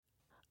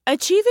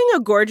Achieving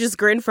a gorgeous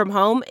grin from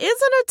home isn't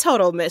a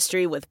total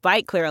mystery with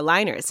Byte Clear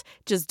aligners.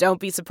 Just don't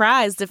be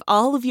surprised if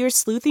all of your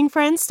sleuthing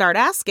friends start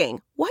asking,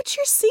 "What's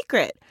your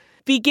secret?"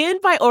 Begin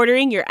by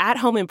ordering your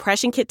at-home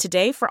impression kit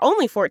today for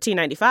only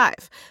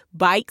 $14.95.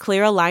 Byte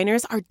Clear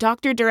aligners are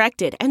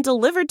doctor-directed and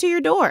delivered to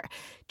your door.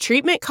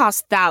 Treatment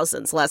costs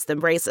thousands less than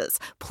braces.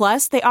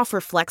 Plus, they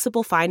offer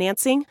flexible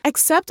financing,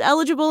 accept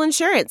eligible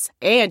insurance,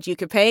 and you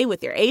can pay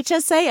with your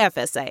HSA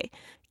FSA.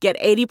 Get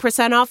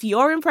 80% off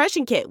your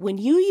impression kit when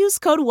you use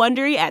code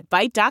WONDERY at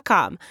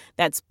Byte.com.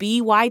 That's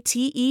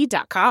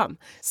BYTE.com.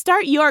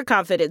 Start your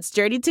confidence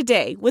journey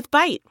today with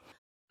Byte.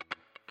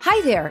 Hi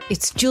there,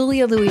 it's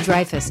Julia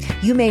Louis-Dreyfus.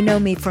 You may know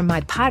me from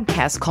my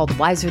podcast called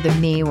Wiser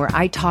Than Me, where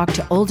I talk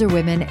to older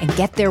women and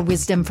get their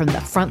wisdom from the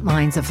front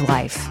lines of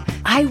life.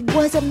 I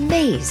was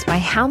amazed by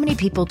how many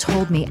people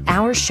told me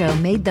our show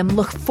made them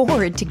look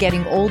forward to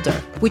getting older,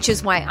 which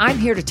is why I'm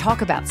here to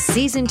talk about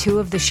season 2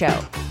 of the show.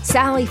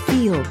 Sally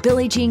Field,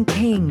 Billie Jean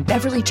King,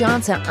 Beverly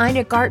Johnson,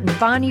 Ina Garten,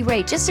 Bonnie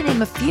Raitt, just to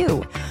name a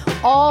few.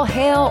 All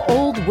hail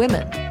old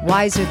women.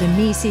 Wiser Than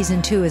Me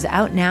season 2 is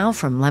out now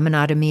from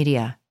Lemonada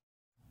Media.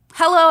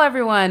 Hello,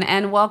 everyone,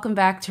 and welcome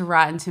back to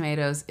Rotten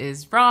Tomatoes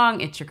is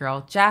Wrong. It's your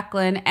girl,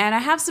 Jacqueline, and I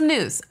have some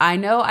news. I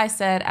know I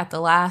said at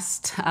the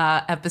last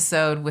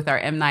episode with our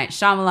M. Night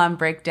Shyamalan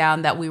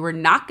breakdown that we were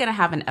not going to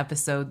have an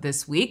episode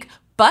this week,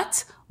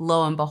 but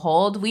lo and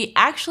behold, we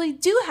actually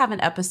do have an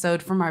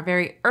episode from our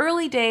very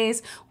early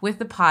days with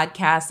the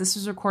podcast. This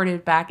was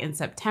recorded back in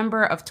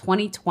September of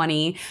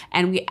 2020,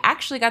 and we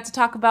actually got to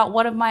talk about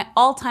one of my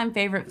all-time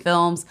favorite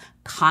films,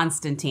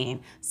 Constantine.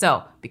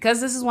 So,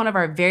 because this is one of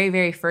our very,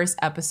 very first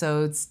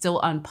episodes, still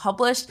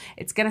unpublished,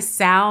 it's going to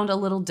sound a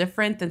little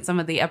different than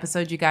some of the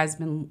episodes you guys have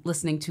been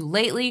listening to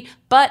lately,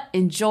 but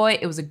enjoy.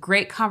 It was a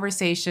great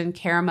conversation.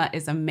 Karima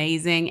is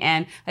amazing.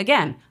 And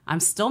again, I'm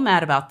still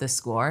mad about this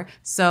score,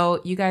 so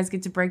you guys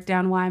get to break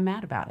down why I'm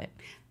mad about it.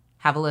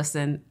 Have a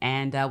listen,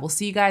 and we'll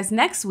see you guys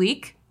next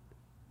week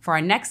for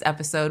our next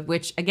episode,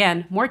 which,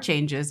 again, more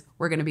changes.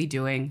 We're going to be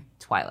doing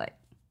Twilight.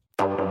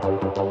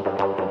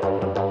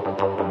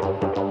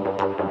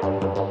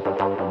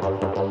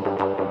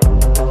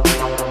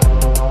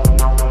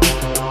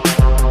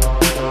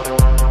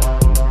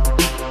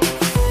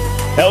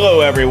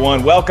 Hello,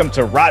 everyone. Welcome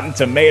to Rotten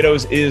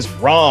Tomatoes is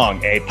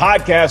Wrong, a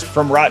podcast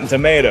from Rotten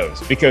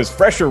Tomatoes, because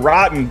Fresh or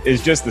Rotten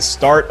is just the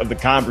start of the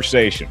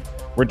conversation.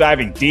 We're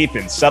diving deep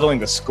in settling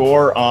the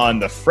score on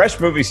the fresh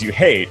movies you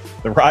hate,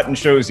 the rotten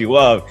shows you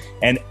love,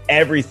 and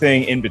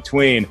everything in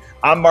between.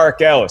 I'm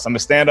Mark Ellis. I'm a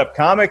stand-up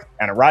comic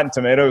and a Rotten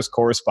Tomatoes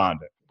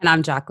correspondent. And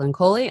I'm Jacqueline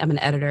Coley. I'm an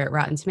editor at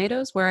Rotten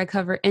Tomatoes, where I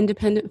cover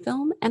independent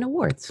film and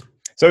awards.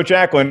 So,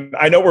 Jacqueline,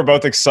 I know we're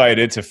both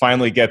excited to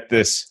finally get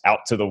this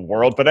out to the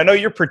world, but I know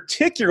you're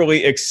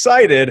particularly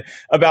excited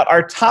about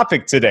our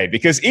topic today,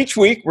 because each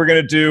week we're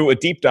going to do a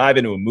deep dive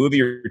into a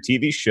movie or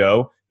TV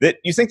show that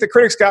you think the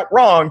critics got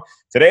wrong.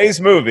 Today's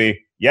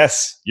movie,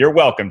 yes, you're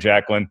welcome,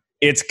 Jacqueline,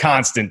 it's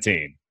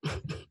Constantine.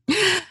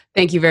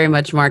 Thank you very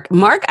much, Mark.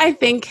 Mark, I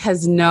think,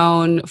 has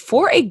known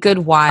for a good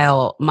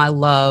while my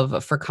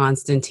love for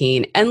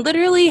Constantine, and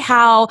literally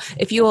how,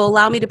 if you will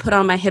allow me to put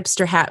on my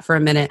hipster hat for a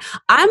minute,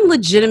 I'm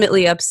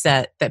legitimately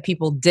upset that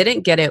people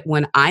didn't get it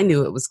when I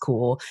knew it was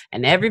cool,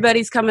 and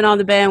everybody's coming on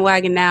the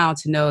bandwagon now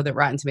to know that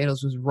Rotten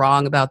Tomatoes was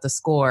wrong about the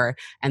score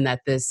and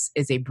that this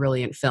is a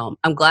brilliant film.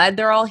 I'm glad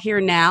they're all here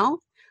now,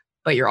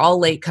 but you're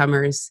all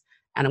latecomers,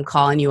 and I'm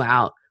calling you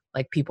out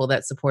like people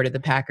that supported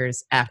the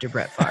Packers after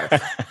Brett Favre.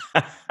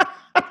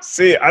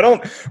 See, I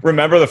don't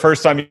remember the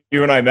first time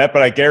you and I met,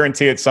 but I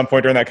guarantee at some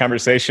point during that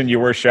conversation, you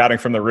were shouting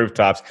from the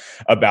rooftops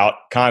about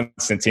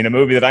Constantine, a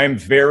movie that I am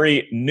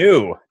very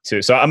new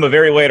to. So I'm a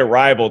very late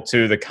arrival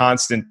to the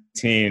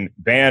Constantine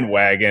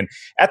bandwagon.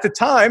 At the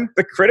time,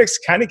 the critics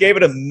kind of gave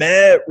it a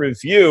meh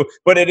review,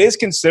 but it is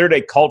considered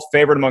a cult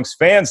favorite amongst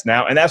fans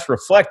now, and that's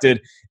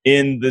reflected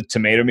in the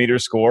Tomato Meter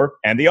score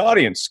and the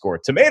audience score.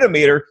 Tomato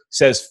Meter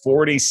says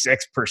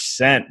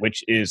 46%,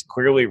 which is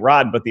clearly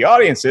rotten, but the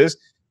audiences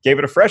gave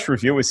it a fresh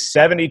review with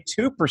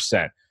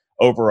 72%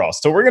 overall.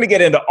 So we're going to get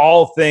into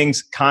all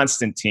things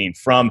Constantine,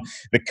 from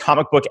the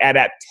comic book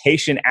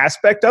adaptation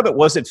aspect of it.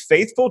 Was it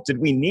faithful? Did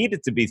we need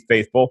it to be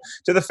faithful?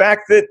 To the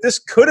fact that this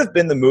could have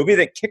been the movie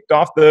that kicked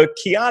off the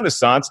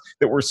Keanu-sance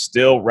that we're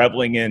still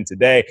reveling in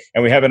today.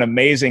 And we have an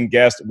amazing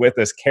guest with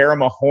us.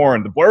 Karima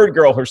Horn, the Blurred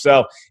Girl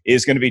herself,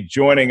 is going to be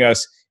joining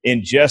us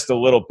in just a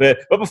little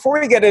bit. But before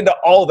we get into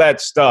all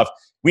that stuff,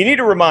 we need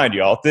to remind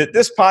y'all that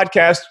this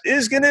podcast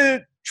is going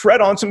to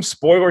tread on some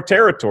spoiler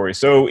territory.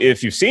 So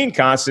if you've seen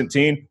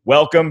Constantine,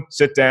 welcome,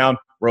 sit down,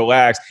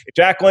 relax.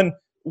 Jacqueline,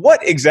 what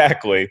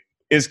exactly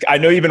is, I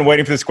know you've been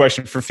waiting for this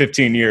question for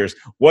 15 years.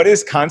 What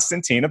is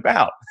Constantine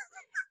about?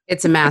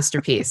 It's a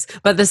masterpiece.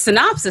 But the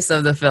synopsis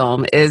of the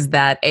film is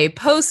that a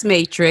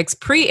post-Matrix,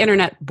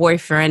 pre-internet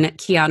boyfriend,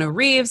 Keanu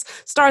Reeves,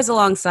 stars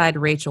alongside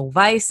Rachel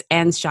Weisz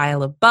and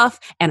Shia LaBeouf,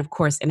 and of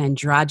course an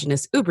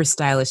androgynous,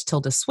 uber-stylish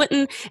Tilda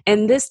Swinton,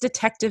 in this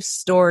detective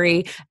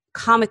story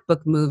comic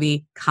book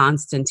movie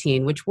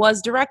Constantine, which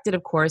was directed,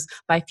 of course,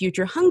 by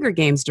future Hunger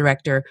Games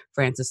director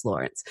Francis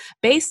Lawrence.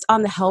 Based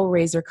on the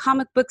Hellraiser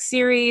comic book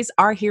series,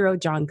 our hero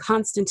John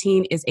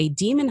Constantine is a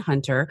demon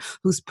hunter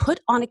who's put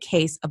on a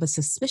case of a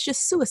suspicious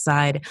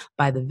suicide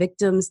by the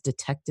victim's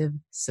detective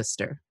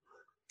sister.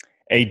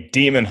 A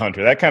demon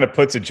hunter. That kind of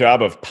puts a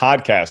job of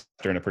podcaster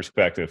into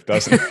perspective,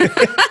 doesn't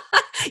it?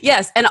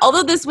 Yes, and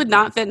although this would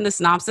not fit in the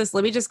synopsis,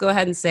 let me just go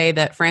ahead and say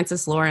that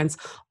Francis Lawrence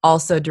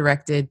also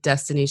directed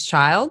Destiny's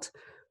Child,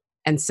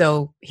 and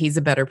so he's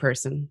a better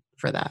person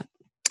for that.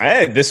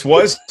 Hey, this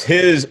was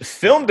his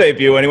film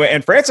debut anyway,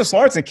 and Francis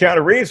Lawrence and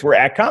Keanu Reeves were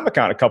at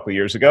Comic-Con a couple of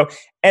years ago,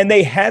 and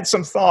they had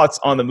some thoughts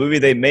on the movie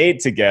they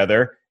made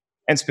together,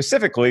 and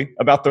specifically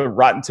about the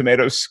Rotten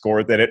Tomatoes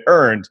score that it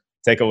earned.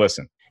 Take a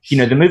listen. You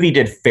know, the movie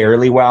did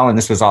fairly well, and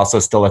this was also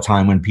still a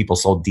time when people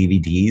sold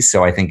DVDs,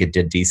 so I think it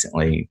did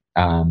decently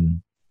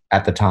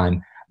at the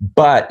time.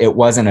 But it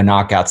wasn't a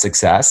knockout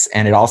success,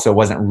 and it also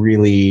wasn't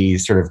really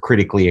sort of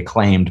critically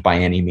acclaimed by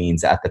any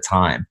means at the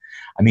time.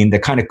 I mean, the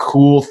kind of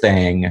cool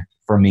thing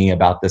for me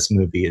about this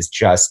movie is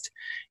just,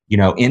 you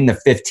know, in the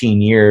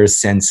 15 years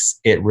since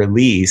it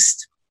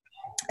released,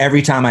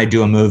 every time I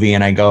do a movie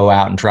and I go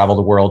out and travel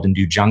the world and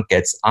do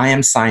junkets, I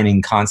am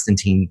signing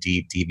Constantine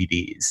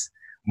DVDs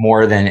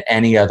more than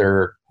any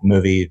other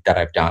movie that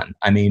I've done.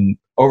 I mean,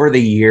 over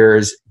the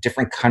years,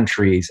 different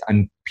countries,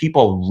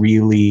 people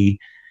really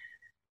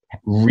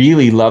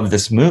love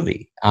this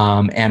movie.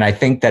 And I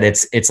think that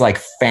it's like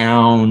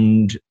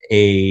found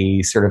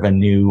a sort of a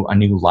new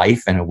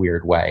life in a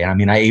weird way. And I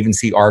mean, I even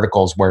see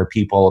articles where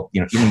people,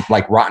 you know, even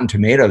like Rotten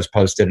Tomatoes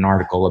posted an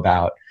article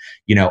about,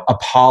 you know,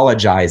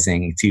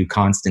 apologizing to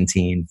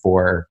Constantine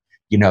for,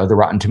 you know, the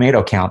Rotten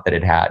Tomato count that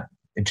it had.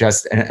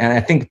 And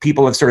I think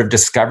people have sort of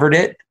discovered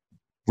it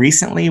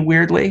recently,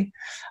 weirdly.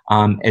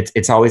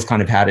 It's always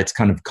kind of had its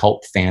kind of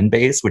cult fan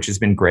base, which has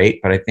been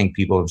great, but I think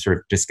people have sort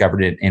of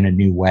discovered it in a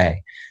new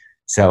way.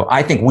 So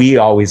I think we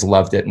always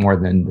loved it more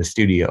than the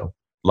studio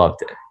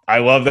loved it. I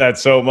love that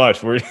so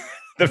much.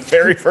 The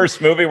very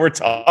first movie we're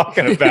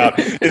talking about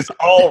is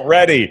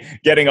already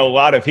getting a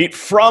lot of heat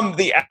from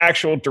the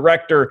actual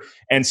director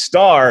and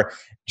star.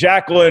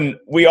 Jacqueline,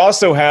 we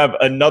also have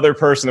another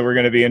person that we're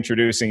going to be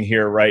introducing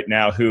here right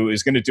now who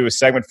is going to do a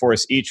segment for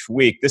us each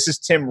week. This is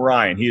Tim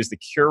Ryan. He is the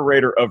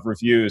curator of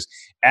reviews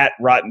at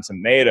Rotten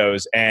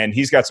Tomatoes, and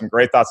he's got some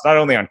great thoughts not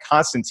only on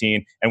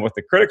Constantine and what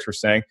the critics were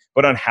saying,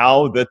 but on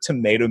how the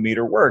tomato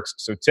meter works.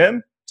 So,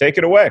 Tim, take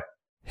it away.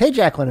 Hey,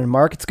 Jacqueline and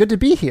Mark. It's good to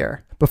be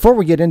here. Before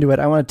we get into it,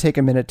 I want to take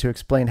a minute to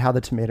explain how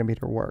the tomato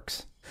meter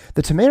works.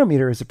 The tomato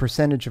meter is a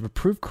percentage of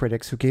approved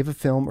critics who gave a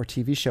film or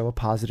TV show a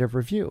positive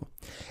review.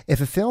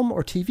 If a film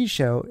or TV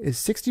show is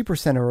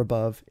 60% or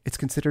above, it's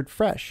considered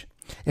fresh.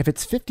 If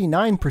it's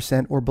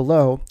 59% or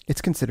below,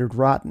 it's considered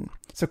rotten.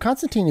 So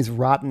Constantine is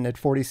rotten at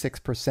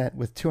 46%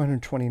 with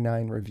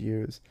 229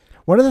 reviews.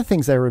 One of the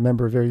things I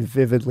remember very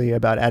vividly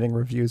about adding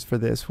reviews for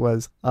this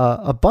was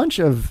a bunch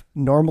of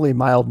normally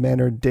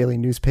mild-mannered daily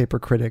newspaper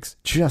critics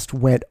just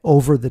went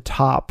over the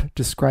top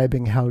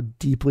describing how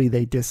deeply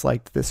they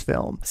disliked this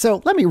film.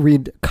 So let me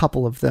read a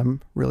couple of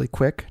them really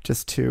quick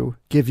just to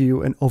give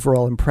you an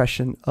overall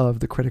impression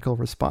of the critical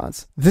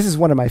response. This is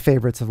one of my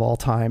favorites of all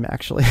time,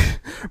 actually.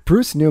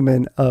 Bruce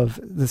Newman of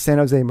the San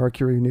Jose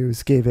Mercury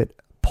News gave it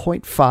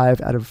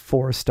 0.5 out of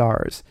 4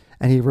 stars.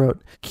 And he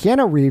wrote,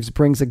 Keanu Reeves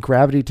brings a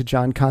gravity to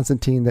John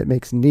Constantine that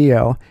makes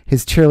Neo,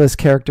 his cheerless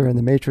character in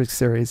the Matrix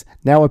series,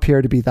 now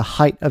appear to be the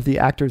height of the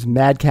actor's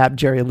madcap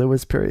Jerry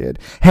Lewis period.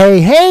 Hey,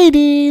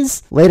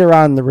 Hades! Later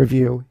on in the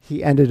review,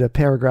 he ended a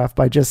paragraph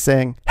by just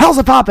saying, hell's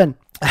a poppin'!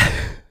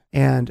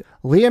 And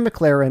Leah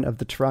McLaren of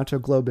the Toronto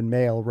Globe and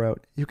Mail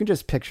wrote, you can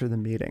just picture the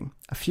meeting.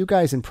 A few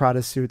guys in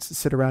Prada suits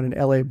sit around an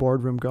LA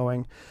boardroom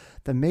going,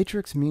 The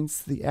Matrix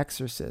means The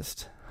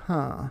Exorcist.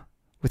 Huh.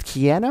 With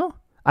Keanu?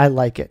 I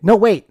like it. No,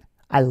 wait.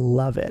 I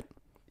love it.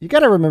 You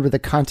got to remember the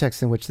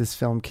context in which this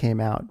film came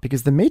out,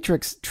 because the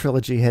Matrix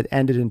trilogy had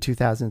ended in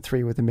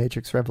 2003 with The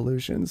Matrix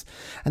Revolutions,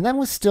 and that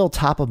was still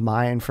top of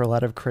mind for a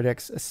lot of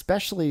critics,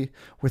 especially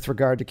with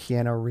regard to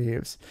Keanu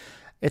Reeves.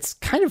 It's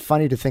kind of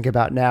funny to think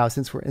about now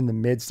since we're in the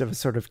midst of a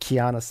sort of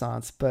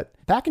Keanu-sance, but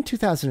back in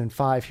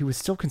 2005, he was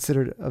still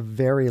considered a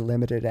very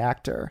limited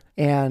actor.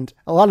 And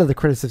a lot of the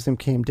criticism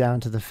came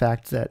down to the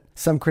fact that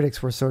some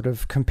critics were sort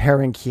of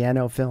comparing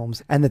Keanu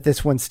films and that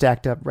this one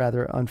stacked up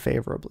rather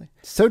unfavorably.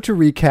 So to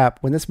recap,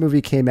 when this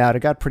movie came out,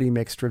 it got pretty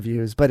mixed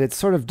reviews, but it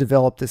sort of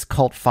developed this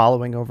cult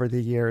following over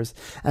the years.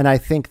 And I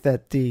think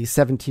that the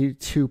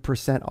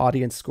 72%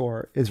 audience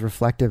score is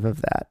reflective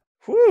of that.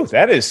 Whew,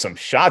 that is some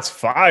shots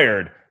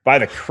fired by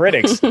the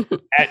critics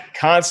at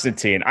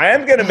Constantine. I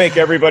am going to make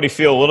everybody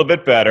feel a little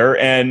bit better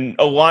and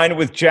align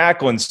with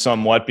Jacqueline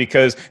somewhat,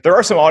 because there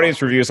are some audience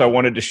reviews I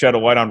wanted to shed a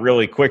light on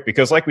really quick,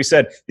 because like we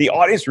said, the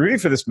audience review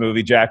for this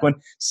movie, Jacqueline,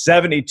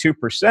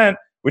 72%,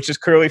 which is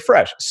clearly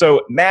fresh.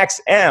 So Max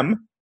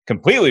M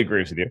completely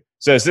agrees with you,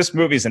 says this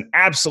movie is an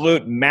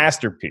absolute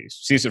masterpiece.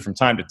 Sees it from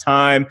time to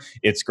time.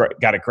 It's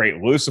got a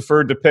great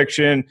Lucifer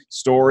depiction,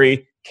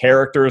 story,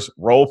 characters,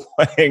 role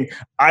playing.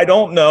 I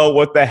don't know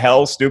what the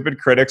hell stupid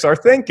critics are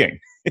thinking.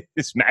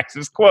 It's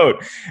Max's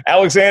quote.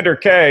 Alexander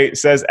K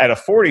says at a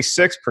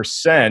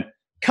 46%,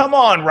 come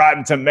on,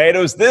 Rotten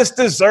Tomatoes, this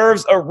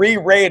deserves a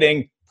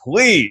re-rating,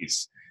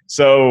 please.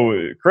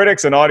 So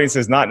critics and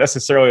audiences not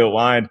necessarily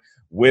aligned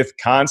with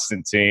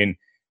Constantine.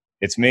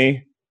 It's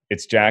me,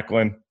 it's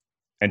Jacqueline,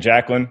 and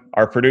Jacqueline,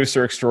 our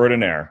producer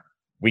extraordinaire.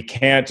 We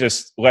can't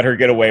just let her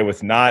get away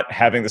with not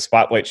having the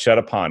spotlight shut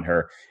upon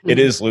her. Mm-hmm. It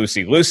is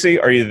Lucy. Lucy,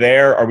 are you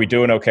there? Are we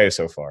doing okay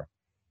so far?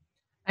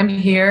 I'm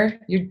here.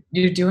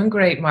 You're doing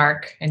great,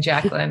 Mark and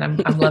Jacqueline. I'm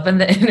loving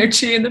the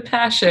energy and the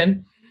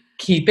passion.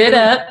 Keep it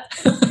up.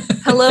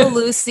 Hello,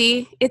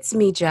 Lucy. It's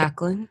me,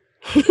 Jacqueline.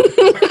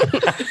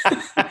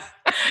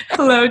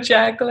 Hello,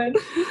 Jacqueline.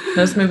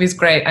 This movie's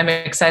great. I'm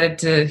excited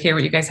to hear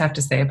what you guys have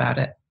to say about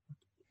it.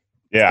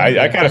 Yeah,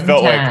 I kind of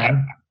felt like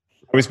I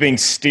was being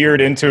steered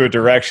into a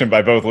direction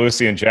by both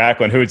Lucy and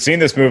Jacqueline, who had seen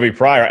this movie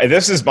prior.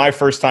 This is my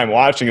first time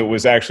watching it.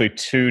 Was actually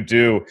to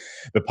do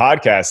the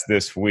podcast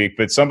this week.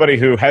 But somebody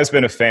who has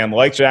been a fan,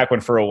 like Jacqueline,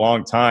 for a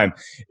long time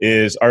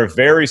is our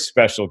very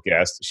special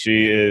guest.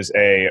 She is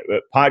a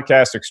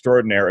podcast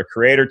extraordinaire, a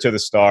creator to the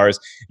stars.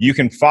 You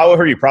can follow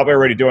her. You probably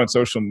already do on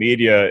social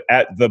media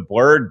at The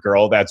Blurred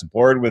Girl. That's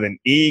Blurred with an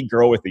E,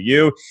 girl with a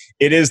U.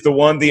 It is the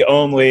one, the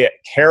only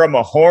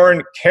Karama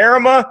Horn.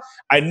 Karama,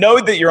 I know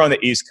that you're on the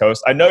East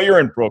Coast. I know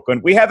you're in Brooklyn.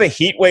 We have a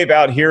heat wave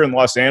out here in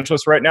Los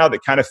Angeles right now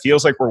that kind of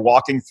feels like we're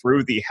walking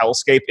through the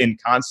hellscape in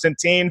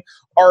Constantine.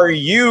 Are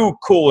you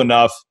cool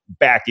enough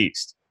back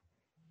east?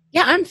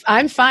 Yeah,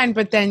 I'm fine,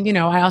 but then,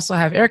 I also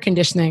have air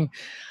conditioning,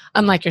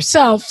 unlike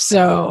yourself,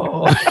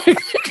 so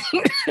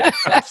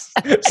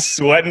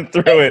sweating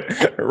through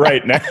it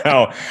right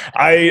now.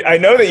 I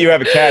know that you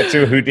have a cat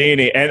too,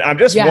 Houdini, and I'm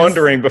just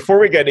wondering, before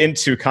we get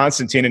into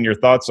Constantine and your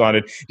thoughts on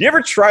it, do you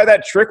ever try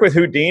that trick with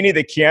Houdini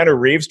that Keanu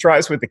Reeves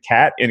tries with the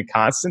cat in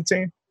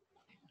Constantine?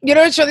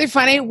 It's really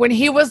funny. When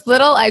he was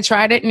little, I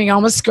tried it and he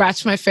almost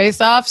scratched my face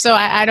off. So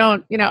I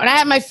don't, and I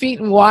have my feet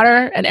in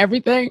water and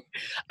everything.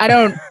 I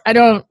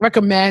don't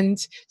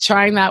recommend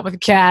trying that with a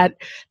cat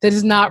that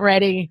is not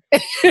ready.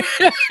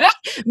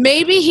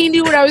 Maybe he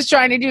knew what I was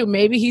trying to do.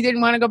 Maybe he didn't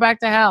want to go back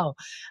to hell.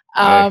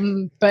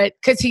 But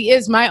because he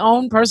is my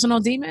own personal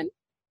demon.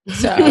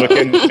 So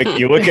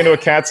you look into a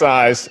cat's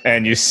eyes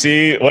and you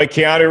see, like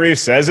Keanu Reeves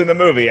says in the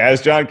movie,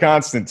 as John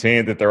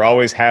Constantine, that they're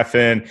always half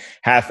in,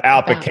 half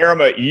out. But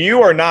Karama,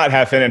 you are not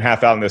half in and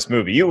half out in this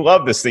movie. You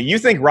love this thing. You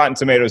think Rotten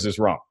Tomatoes is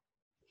wrong.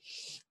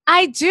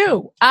 I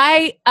do.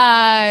 I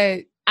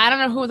don't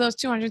know who those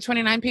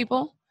 229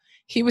 people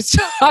he was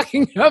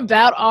talking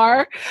about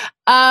are.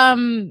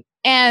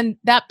 And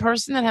that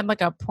person that had like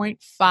a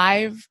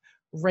 0.5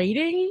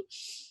 rating,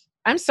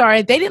 I'm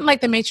sorry, they didn't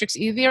like The Matrix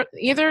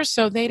either,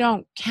 so they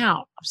don't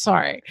count. I'm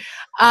sorry.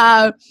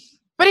 But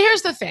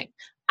here's the thing.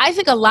 I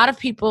think a lot of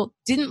people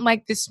didn't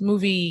like this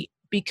movie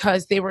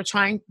because they were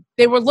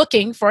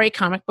looking for a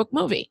comic book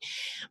movie.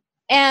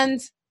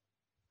 And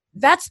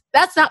that's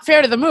not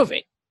fair to the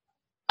movie.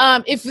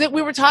 If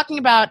we were talking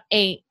about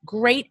a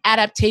great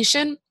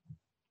adaptation,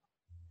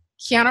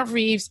 Keanu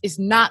Reeves is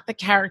not the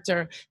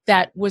character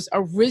that was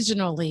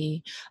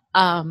originally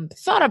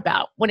thought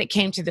about when it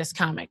came to this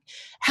comic.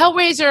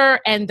 Hellraiser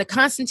and the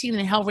Constantine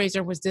and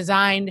Hellraiser was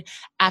designed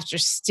after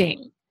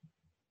Sting.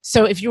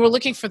 So if you were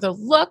looking for the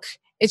look,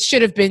 it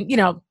should have been,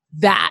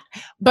 that.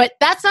 But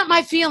that's not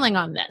my feeling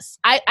on this.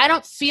 I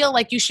don't feel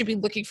like you should be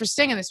looking for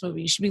Sting in this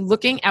movie. You should be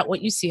looking at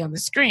what you see on the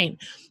screen.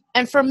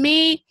 And for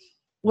me,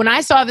 when I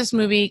saw this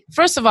movie,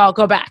 first of all,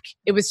 go back.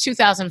 It was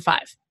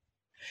 2005.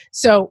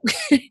 So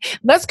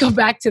let's go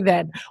back to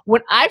then.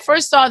 When I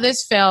first saw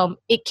this film,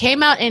 it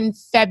came out in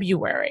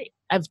February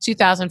of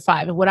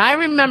 2005. And what I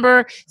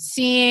remember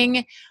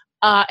seeing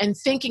and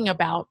thinking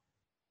about,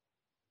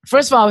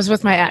 first of all, I was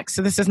with my ex,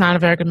 so this is not a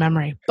very good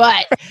memory.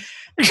 But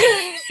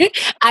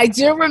I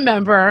do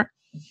remember,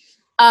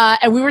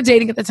 and we were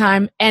dating at the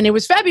time, and it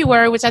was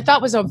February, which I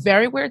thought was a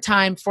very weird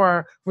time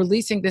for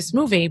releasing this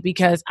movie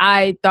because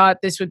I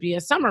thought this would be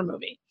a summer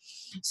movie.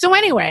 So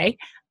anyway,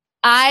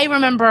 I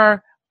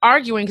remember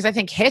arguing because I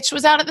think Hitch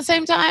was out at the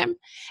same time.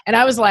 And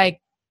I was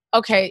like,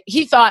 okay,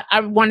 he thought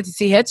I wanted to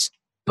see Hitch,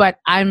 but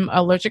I'm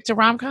allergic to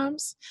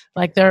rom-coms.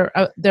 Like they're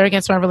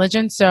against my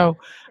religion. So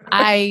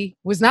I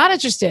was not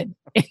interested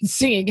in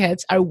seeing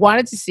Hitch. I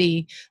wanted to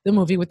see the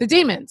movie with the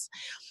demons.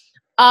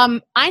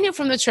 I knew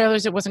from the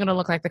trailers it wasn't going to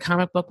look like the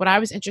comic book, but I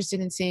was interested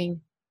in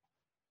seeing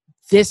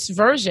this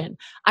version.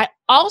 I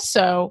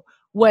also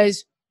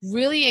was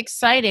really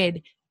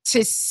excited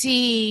to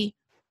see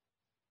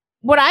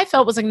what I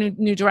felt was like a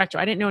new director.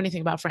 I didn't know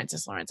anything about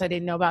Francis Lawrence. I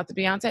didn't know about the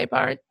Beyonce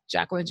part.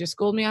 Jacqueline just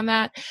schooled me on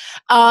that.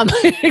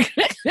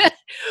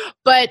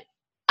 But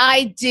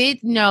I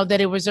did know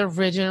that it was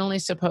originally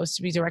supposed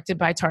to be directed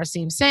by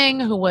Tarsim Singh,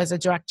 who was a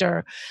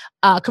director,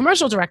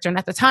 commercial director. And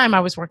at the time I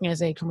was working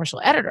as a commercial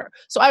editor.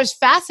 So I was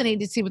fascinated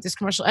to see what this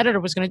commercial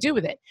editor was going to do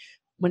with it.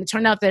 When it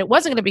turned out that it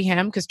wasn't going to be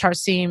him because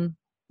Tarsim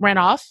ran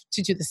off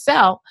to do the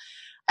cell.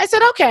 I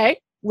said, okay,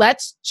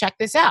 let's check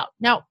this out.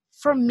 Now,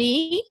 for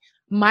me,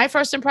 my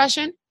first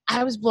impression,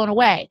 I was blown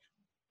away.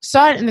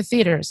 Saw it in the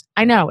theaters.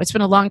 I know it's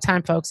been a long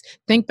time, folks.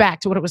 Think back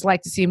to what it was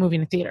like to see a movie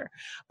in a theater.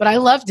 But I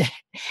loved it.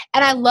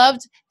 And I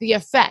loved the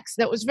effects.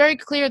 That was very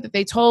clear that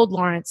they told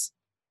Lawrence,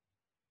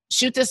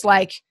 shoot this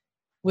like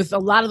with a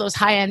lot of those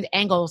high-end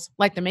angles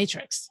like The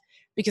Matrix,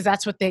 because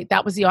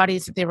that was the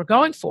audience that they were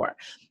going for.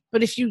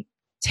 But if you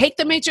take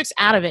The Matrix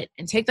out of it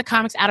and take the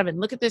comics out of it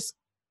and look at this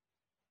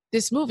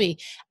movie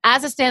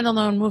as a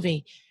standalone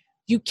movie,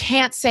 you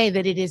can't say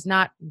that it is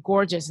not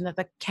gorgeous and that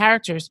the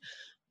characters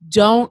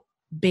don't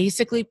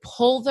basically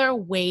pull their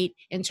weight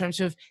in terms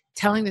of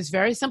telling this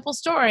very simple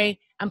story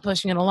and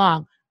pushing it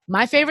along.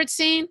 My favorite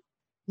scene,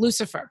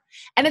 Lucifer.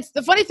 And it's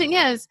the funny thing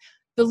is,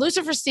 the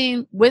Lucifer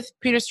scene with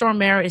Peter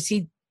Stormare as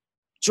he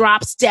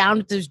drops down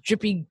with those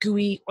drippy,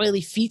 gooey,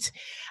 oily feet,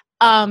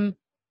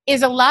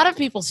 is a lot of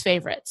people's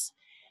favorites.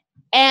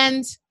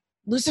 And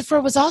Lucifer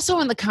was also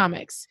in the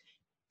comics.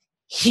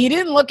 He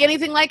didn't look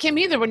anything like him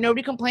either, but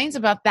nobody complains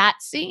about that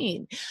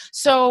scene.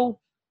 So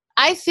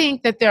I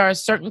think that there are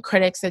certain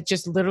critics that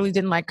just literally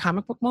didn't like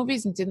comic book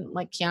movies and didn't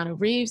like Keanu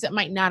Reeves that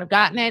might not have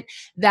gotten it.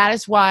 That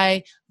is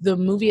why the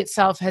movie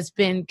itself has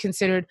been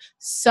considered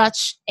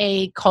such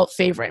a cult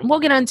favorite. And we'll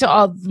get into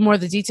all more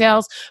of the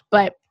details,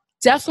 but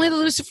definitely the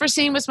Lucifer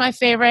scene was my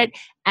favorite,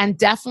 and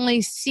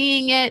definitely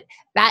seeing it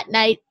that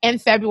night in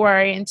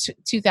February in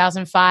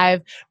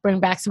 2005 bring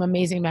back some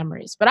amazing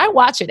memories. But I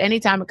watch it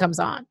anytime it comes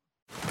on.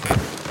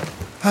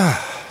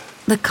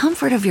 The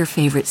comfort of your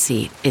favorite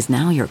seat is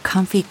now your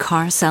comfy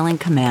car-selling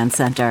command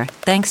center,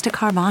 thanks to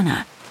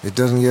Carvana. It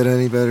doesn't get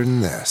any better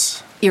than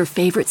this. Your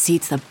favorite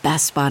seat's the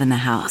best spot in the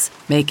house.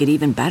 Make it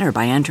even better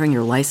by entering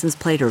your license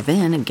plate or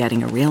VIN and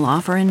getting a real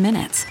offer in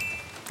minutes.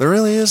 There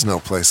really is no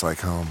place like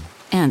home.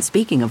 And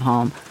speaking of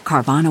home,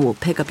 Carvana will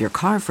pick up your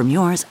car from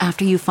yours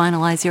after you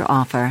finalize your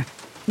offer.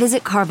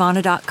 Visit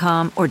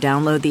Carvana.com or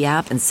download the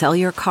app and sell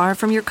your car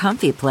from your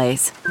comfy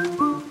place.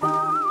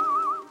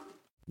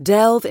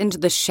 Delve into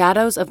the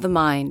shadows of the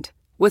mind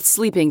with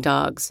Sleeping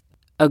Dogs,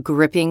 a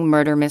gripping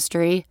murder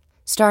mystery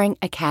starring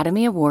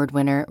Academy Award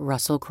winner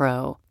Russell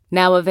Crowe.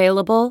 Now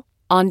available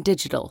on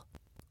digital.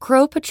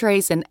 Crowe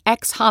portrays an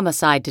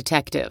ex-homicide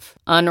detective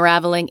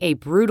unraveling a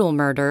brutal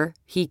murder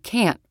he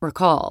can't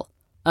recall.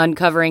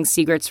 Uncovering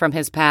secrets from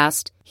his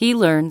past, he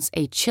learns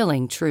a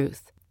chilling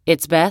truth.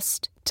 It's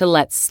best to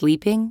let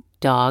sleeping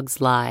dogs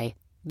lie.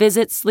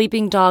 Visit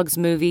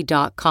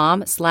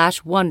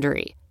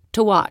sleepingdogsmovie.com/Wondery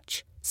to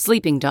watch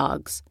Sleeping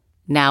Dogs,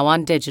 now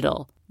on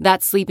digital.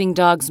 That's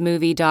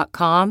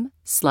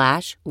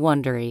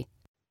sleepingdogsmovie.com/Wondery.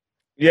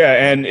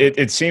 Yeah, and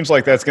it seems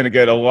like that's going to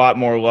get a lot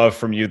more love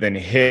from you than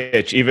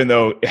Hitch, even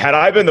though had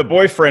I been the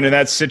boyfriend in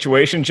that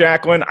situation,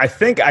 Jacqueline, I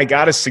think I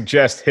got to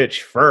suggest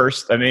Hitch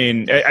first. I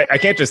mean, I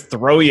can't just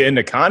throw you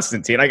into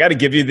Constantine. I got to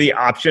give you the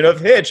option of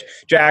Hitch.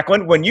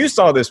 Jacqueline, when you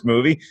saw this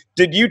movie,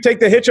 did you take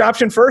the Hitch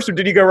option first or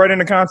did you go right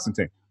into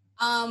Constantine?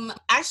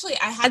 Actually,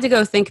 I had to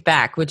go think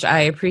back, which I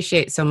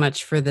appreciate so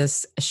much for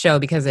this show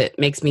because it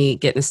makes me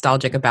get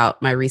nostalgic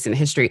about my recent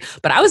history.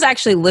 But I was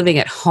actually living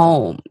at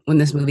home when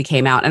this movie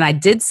came out, and I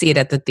did see it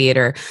at the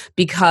theater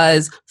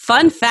because,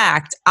 fun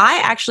fact,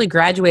 I actually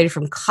graduated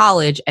from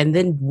college and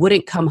then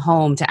wouldn't come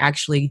home to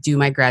actually do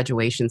my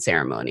graduation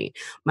ceremony.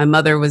 My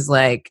mother was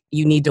like,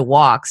 you need to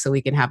walk so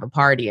we can have a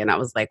party. And I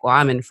was like, well,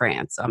 I'm in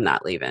France, so I'm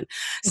not leaving.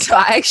 So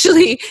I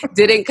actually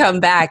didn't come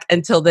back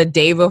until the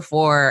day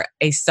before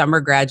a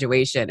summer graduation.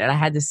 And I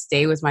had to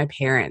stay with my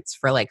parents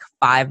for like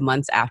 5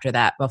 months after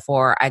that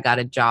before I got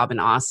a job in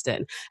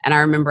Austin. And I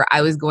remember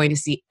I was going to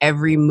see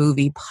every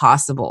movie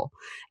possible.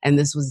 And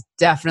this was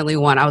definitely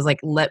one. I was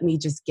like, let me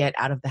just get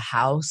out of the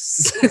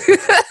house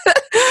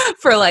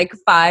for like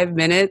 5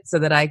 minutes so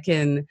that I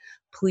can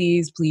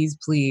please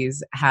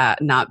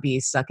not be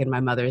stuck in my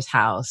mother's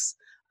house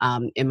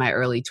in my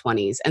early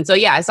 20s. And so,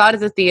 yeah, I saw it at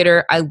the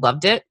theater. I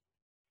loved it.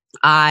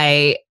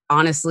 I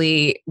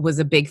honestly was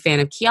a big fan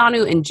of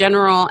Keanu in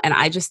general, and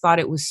I just thought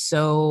it was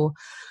so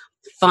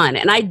fun.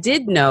 And I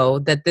did know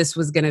that this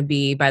was going to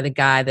be by the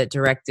guy that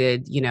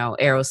directed,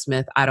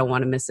 Aerosmith, I Don't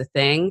Want to Miss a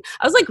Thing.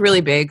 I was like really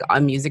big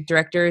on music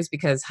directors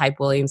because Hype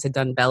Williams had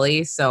done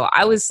Belly. So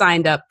I was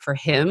signed up for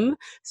him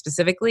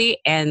specifically,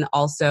 and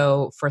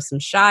also for some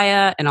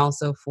Shia and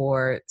also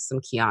for some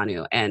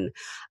Keanu. And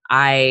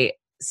I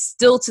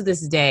still to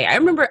this day, I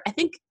remember, I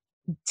think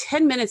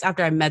 10 minutes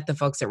after I met the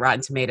folks at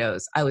Rotten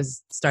Tomatoes, I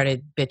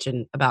started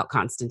bitching about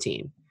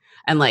Constantine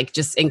and like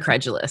just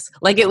incredulous,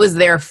 like it was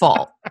their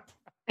fault.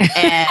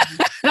 And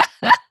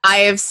I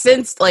have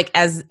since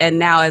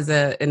now as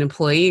an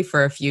employee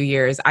for a few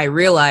years, I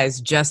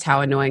realized just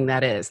how annoying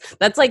that is.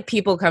 That's like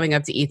people coming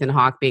up to Ethan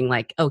Hawke being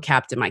like, oh,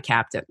 Captain, my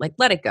captain, like,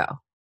 let it go.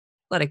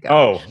 Let it go.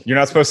 Oh, you're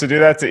not supposed to do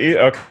that to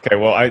Ethan? Okay,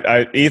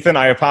 well, Ethan,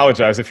 I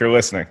apologize if you're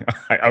listening.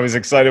 I was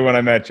excited when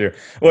I met you.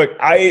 Look,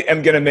 I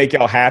am going to make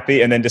y'all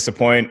happy and then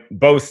disappoint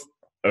both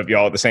of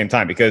y'all at the same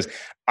time because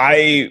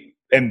I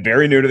am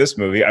very new to this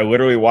movie. I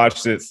literally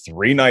watched it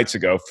 3 nights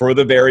ago for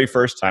the very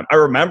first time. I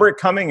remember it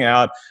coming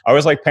out. I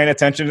was like paying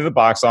attention to the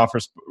box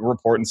office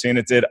report and seeing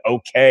it did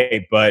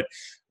okay. But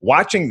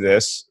watching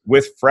this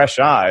with fresh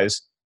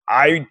eyes,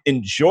 I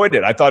enjoyed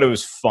it. I thought it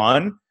was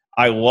fun.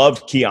 I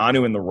loved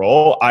Keanu in the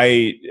role.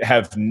 I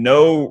have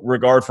no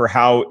regard for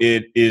how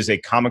it is a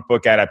comic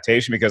book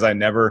adaptation because I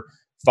never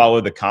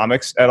followed the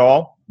comics at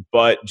all.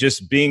 But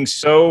just being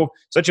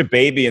such a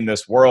baby in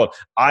this world,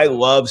 I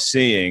love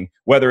seeing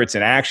whether it's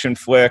an action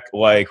flick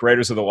like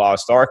Raiders of the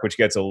Lost Ark, which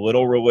gets a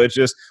little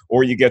religious,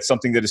 or you get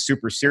something that is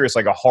super serious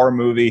like a horror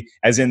movie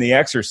as in The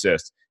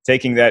Exorcist,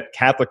 taking that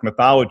Catholic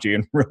mythology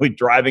and really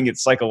driving it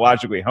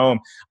psychologically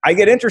home. I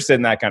get interested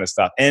in that kind of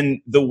stuff.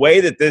 And the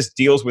way that this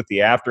deals with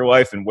the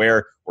afterlife and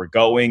where we're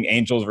going,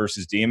 angels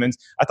versus demons,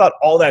 I thought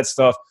all that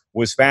stuff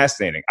was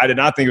fascinating. I did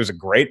not think it was a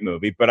great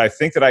movie, but I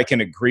think that I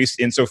can agree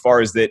insofar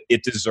as that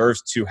it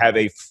deserves to have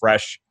a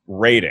fresh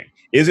rating.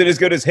 Is it as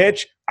good as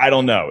Hitch? I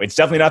don't know. It's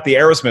definitely not the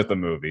Aerosmith of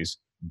movies.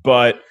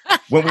 But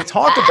when we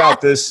talk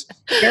about this,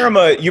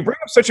 Karima, you bring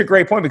up such a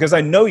great point because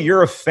I know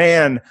you're a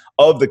fan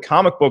of the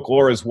comic book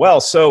lore as well.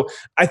 So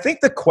I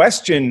think the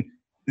question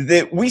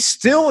that we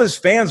still as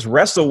fans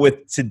wrestle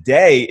with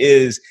today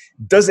is,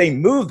 does a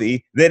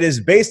movie that is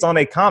based on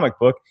a comic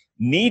book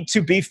need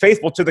to be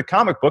faithful to the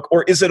comic book,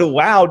 or is it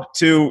allowed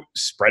to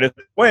spread its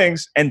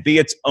wings and be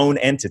its own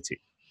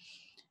entity?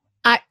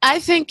 I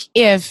think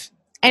if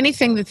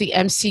anything that the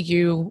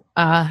MCU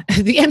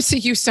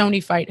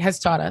Sony fight has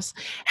taught us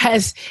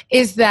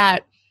is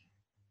that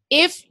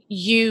if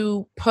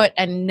you put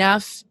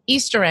enough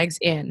Easter eggs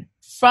in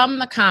from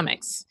the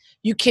comics,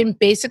 you can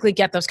basically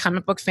get those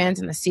comic book fans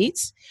in the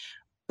seats.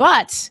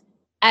 But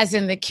as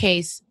in the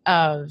case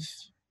of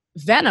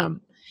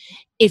Venom,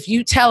 if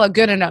you tell a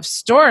good enough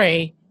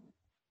story,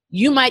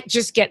 you might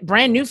just get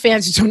brand new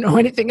fans who don't know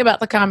anything about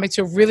the comics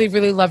who really,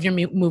 really love your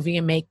movie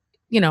and make,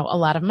 a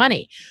lot of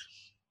money.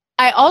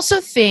 I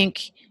also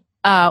think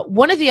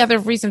one of the other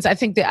reasons I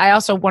think that I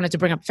also wanted to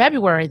bring up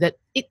February, that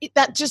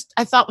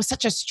I thought was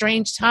such a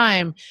strange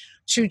time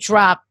to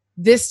drop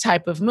this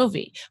type of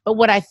movie. But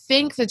what I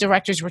think the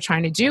directors were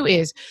trying to do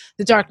is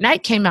The Dark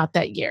Knight came out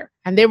that year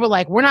and they were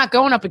like, we're not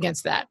going up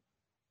against that.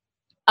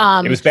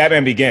 It was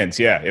Batman Begins.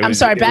 Yeah.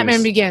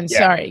 Batman Begins. Yeah.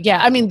 Sorry.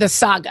 Yeah. I mean the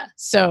saga.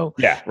 So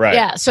yeah, right.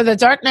 Yeah. So the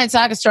Dark Knight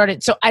saga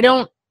started. So I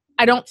don't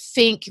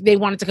think they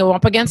wanted to go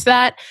up against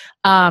that.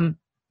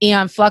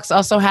 Aeon Flux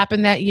also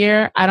happened that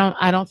year.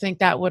 I don't think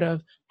that would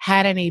have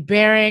had any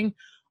bearing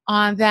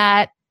on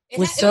that. It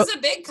was a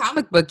big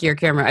comic book year,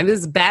 Cameron. I mean, it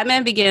was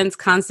Batman Begins,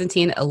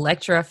 Constantine,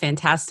 Elektra,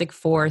 Fantastic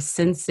Four,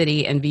 Sin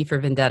City, and V for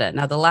Vendetta.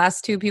 Now, the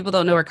last two people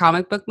don't know are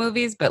comic book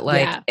movies, but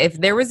if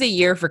there was a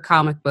year for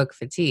comic book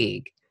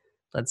fatigue,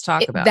 let's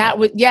talk about that.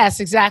 Yes,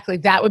 exactly.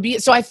 That would be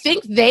it. So I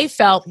think they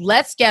felt,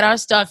 let's get our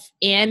stuff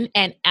in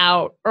and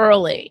out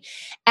early.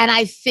 And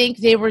I think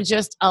they were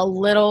just a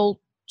little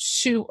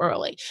too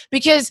early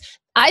because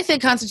I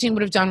think Constantine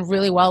would have done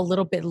really well a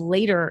little bit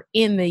later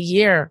in the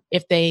year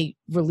if they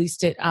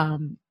released it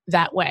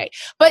that way.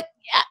 But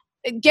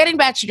getting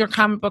back to your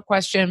comic book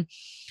question,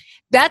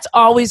 that's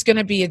always going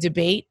to be a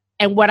debate.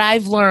 And what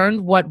I've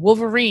learned, what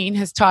Wolverine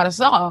has taught us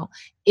all,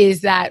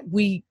 is that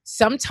we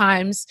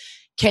sometimes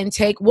can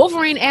take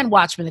Wolverine and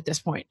Watchmen at this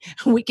point.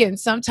 We can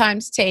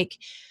sometimes take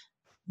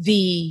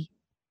a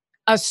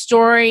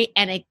story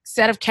and a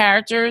set of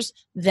characters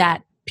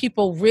that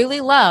people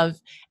really love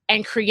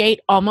and create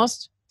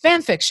almost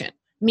fan fiction,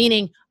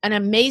 meaning an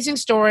amazing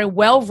story,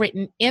 well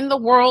written in the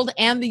world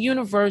and the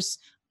universe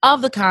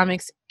of the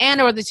comics and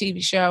or the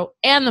TV show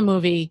and the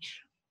movie.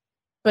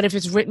 But if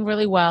it's written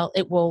really well,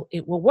 it will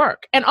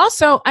work. And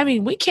also, I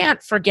mean, we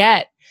can't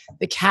forget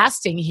the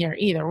casting here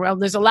either. Well,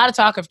 there's a lot of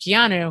talk of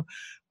Keanu,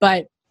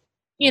 but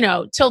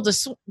Tilda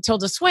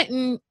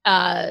Swinton,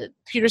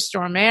 Peter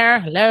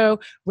Stormare, hello,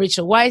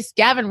 Rachel Weisz,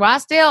 Gavin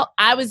Rossdale.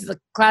 I was a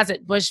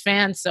closet Bush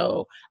fan,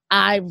 so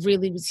I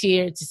really was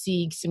here to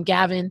see some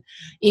Gavin,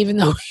 even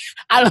though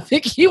I don't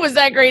think he was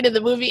that great in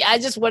the movie. I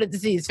just wanted to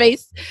see his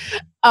face.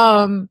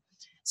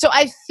 So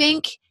I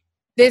think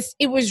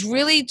it was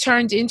really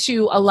turned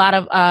into a lot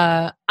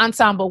of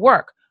ensemble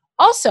work.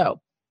 Also,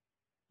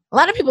 a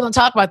lot of people don't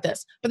talk about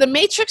this, but the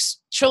Matrix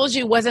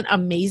trilogy wasn't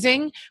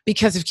amazing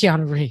because of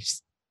Keanu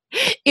Reeves.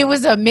 It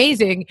was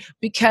amazing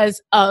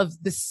because of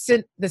the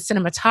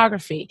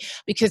cinematography,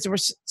 because there were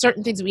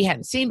certain things we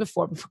hadn't seen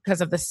before,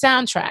 because of the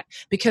soundtrack,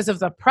 because of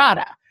the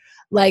Prada.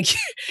 Like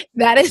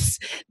that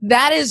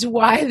is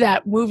why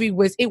that movie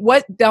was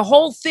the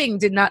whole thing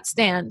did not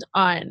stand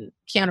on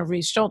Keanu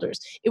Reeves'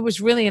 shoulders. It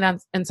was really an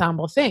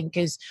ensemble thing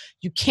because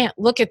you can't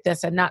look at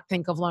this and not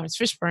think of Lawrence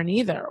Fishburne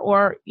either,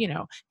 or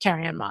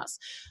Carrie-Anne Moss.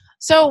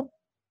 So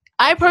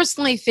I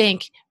personally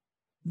think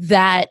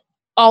that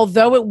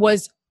although it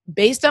was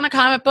based on a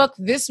comic book,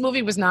 this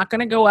movie was not going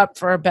to go up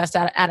for best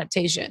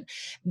adaptation.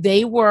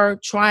 They were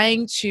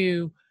trying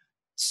to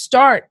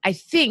start, I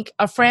think,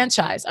 a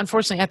franchise.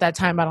 Unfortunately, at that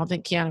time, I don't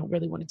think Keanu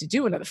really wanted to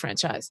do another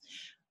franchise.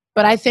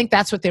 But I think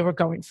that's what they were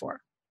going for.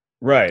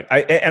 Right.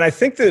 I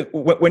think that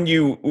when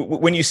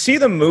you see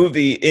the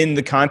movie in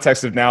the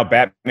context of now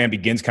Batman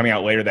Begins coming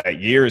out later that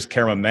year, as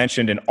Karma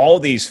mentioned, and all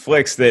these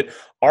flicks that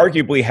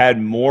arguably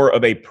had more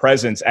of a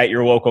presence at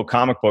your local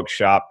comic book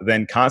shop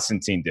than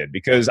Constantine did,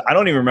 because I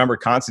don't even remember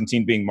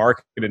Constantine being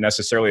marketed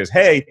necessarily as,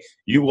 hey,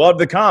 you love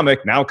the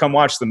comic, now come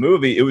watch the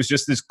movie. It was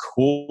just this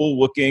cool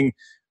looking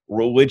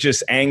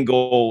religious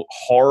angle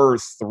horror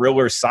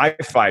thriller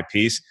sci-fi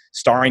piece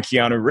starring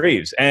Keanu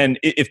Reeves. And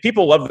if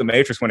people loved The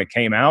Matrix when it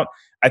came out,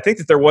 I think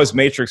that there was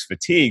Matrix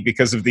fatigue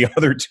because of the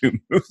other two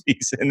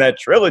movies in that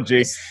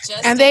trilogy.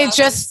 And they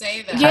just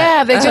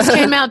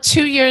came out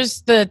 2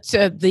 years.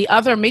 The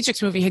other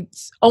Matrix movie had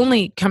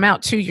only come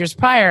out 2 years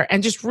prior.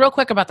 And just real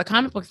quick about the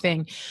comic book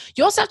thing,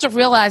 you also have to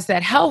realize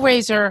that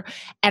Hellraiser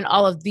and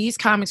all of these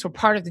comics were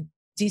part of the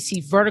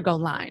DC Vertigo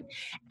line.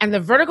 And the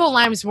Vertigo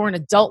line was more an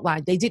adult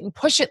line. They didn't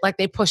push it like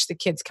they pushed the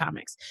kids'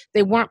 comics.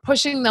 They weren't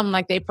pushing them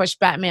like they pushed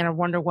Batman or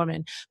Wonder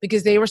Woman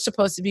because they were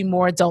supposed to be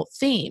more adult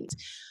themed.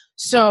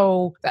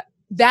 So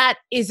that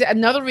is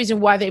another reason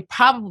why they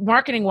probably,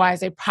 marketing wise,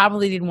 they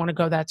probably didn't want to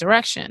go that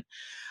direction.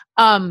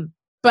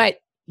 But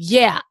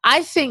yeah,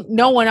 I think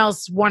no one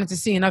else wanted to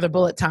see another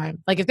bullet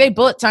time. Like if they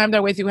bullet timed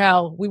their way through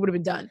hell, we would have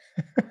been done.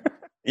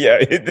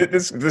 Yeah,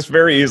 this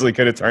very easily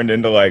could have turned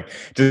into like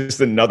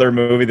just another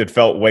movie that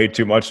felt way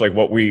too much like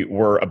what we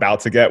were about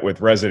to get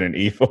with Resident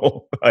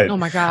Evil. But, oh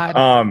my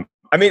God.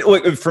 I mean,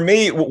 look, for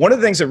me, one of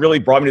the things that really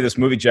brought me to this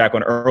movie,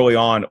 Jacqueline, early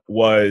on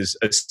was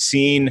a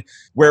scene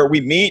where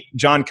we meet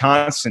John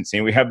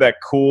Constantine. We have that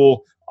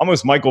cool,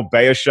 almost Michael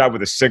Bay shot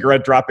with a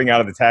cigarette dropping out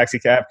of the taxi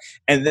cab.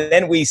 And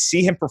then we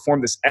see him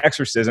perform this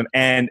exorcism.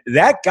 And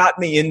that got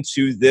me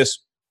into this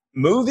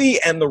movie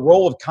and the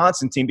role of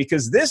Constantine,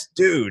 because this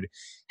dude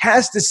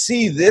has to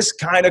see this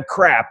kind of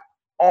crap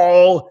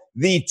all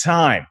the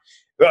time.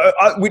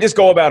 We just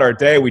go about our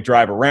day. We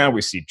drive around.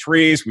 We see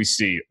trees. We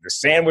see the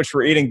sandwich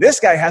we're eating. This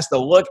guy has to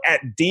look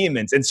at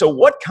demons. And so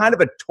what kind of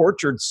a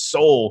tortured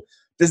soul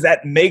does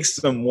that make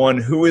someone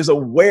who is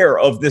aware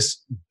of this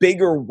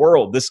bigger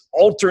world, this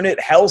alternate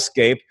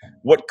hellscape,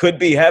 what could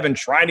be heaven,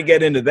 trying to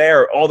get into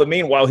there, all the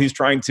meanwhile he's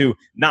trying to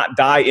not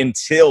die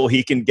until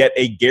he can get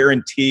a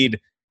guaranteed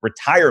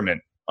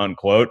retirement,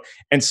 unquote.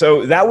 And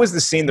so that was the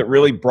scene that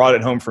really brought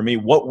it home for me,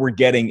 what we're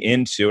getting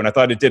into. And I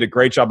thought it did a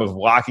great job of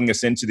locking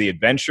us into the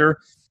adventure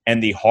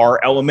and the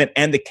horror element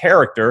and the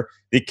character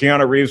that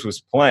Keanu Reeves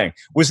was playing.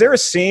 Was there a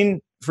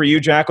scene for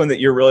you, Jacqueline, that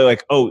you're really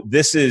like, oh,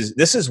 this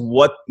is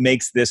what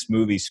makes this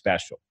movie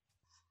special?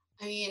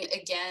 I mean,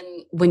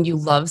 again, when you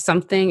love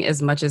something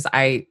as much as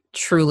I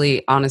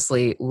truly,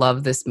 honestly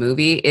love this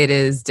movie, it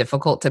is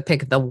difficult to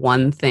pick the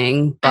one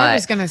thing. But I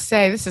was going to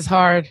say, this is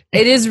hard.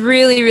 It is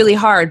really, really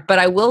hard. But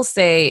I will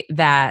say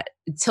that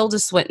Tilda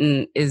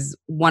Swinton is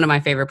one of my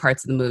favorite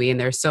parts of the movie. And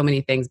there's so many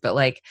things, but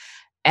like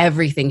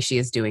everything she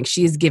is doing,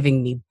 she is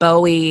giving me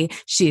Bowie.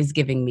 She is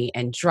giving me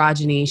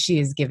androgyny. She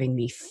is giving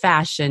me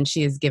fashion.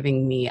 She is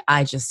giving me,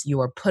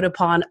 you are put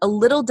upon, a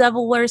little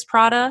Devil Wears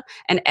Prada,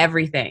 and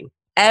everything.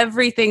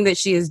 Everything that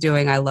she is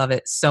doing, I love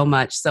it so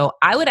much. So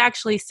I would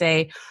actually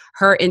say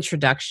her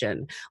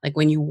introduction, like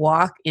when you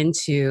walk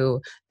into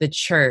the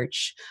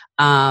church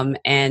and,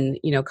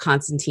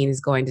 Constantine is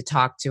going to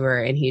talk to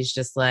her and he's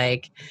just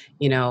like,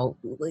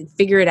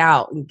 figure it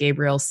out.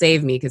 Gabriel,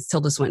 save me, because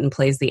Tilda Swinton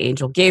plays the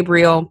angel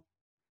Gabriel,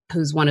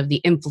 who's one of the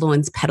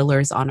influence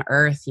peddlers on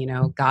earth.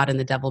 God and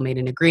the devil made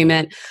an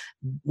agreement.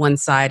 One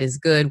side is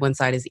good, one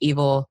side is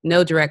evil.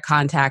 No direct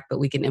contact, but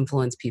we can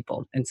influence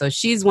people. And so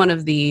she's one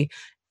of the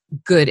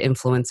good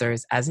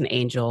influencers as an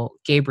angel,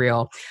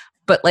 Gabriel.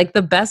 But like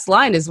the best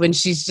line is when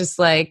she's just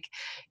like,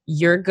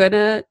 you're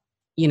gonna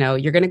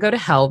go to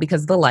hell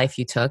because of the life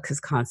you took, because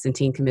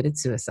Constantine committed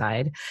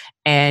suicide,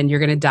 and you're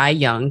gonna die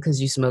young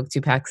because you smoked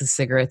 2 packs of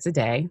cigarettes a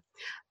day.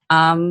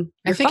 I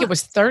think it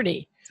was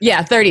 30.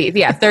 Yeah, 30.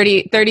 Yeah,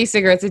 30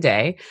 cigarettes a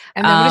day.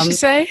 And then what did she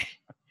say?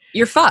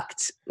 You're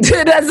fucked.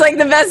 That's like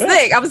the best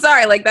thing. I'm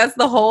sorry. Like that's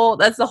the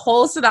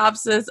whole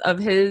synopsis of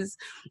his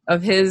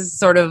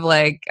sort of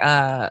like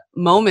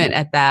moment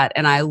at that.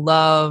 And I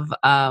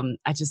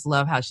just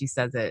love how she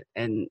says it.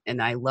 And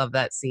I love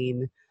that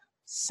scene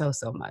so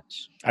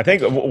much. I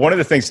think one of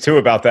the things too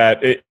about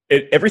that,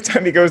 every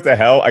time he goes to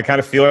hell, I kind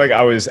of feel like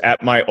I was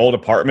at my old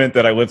apartment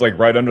that I lived like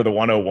right under the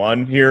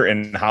 101 here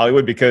in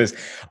Hollywood, because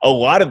a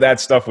lot of that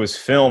stuff was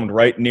filmed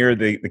right near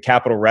the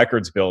Capitol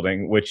Records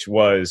building, which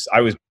I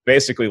was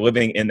basically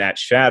living in that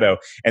shadow.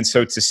 And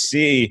so to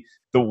see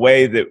the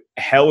way that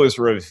hell is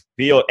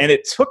revealed, and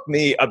it took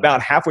me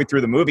about halfway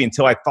through the movie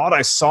until I thought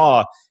I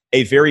saw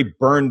a very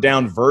burned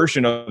down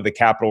version of the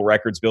Capitol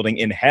Records building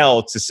in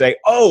hell, to say,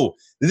 oh,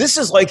 this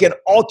is like an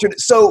alternate.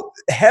 So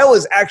hell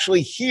is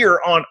actually here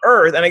on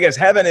earth, and I guess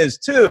heaven is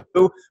too,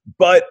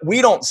 but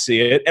we don't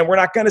see it, and we're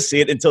not going to see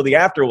it until the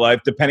afterlife,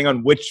 depending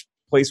on which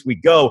place we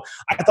go.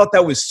 I thought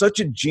that was such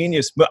a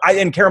genius.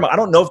 And Caramel, I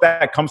don't know if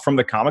that comes from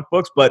the comic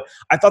books, but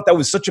I thought that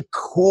was such a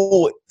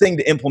cool thing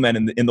to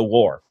implement in the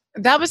lore.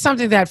 That was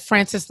something that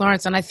Francis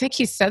Lawrence, and I think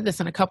he said this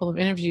in a couple of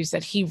interviews,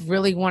 that he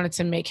really wanted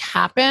to make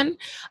happen.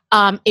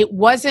 It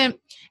wasn't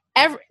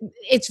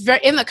it's very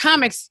in the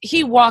comics.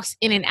 He walks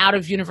in and out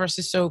of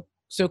universes so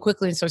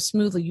quickly and so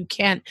smoothly.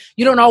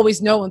 You don't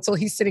always know until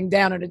he's sitting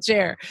down in a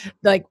chair,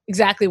 like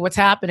exactly what's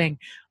happening.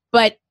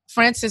 But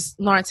Francis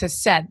Lawrence has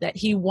said that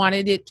he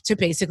wanted it to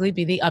basically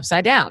be the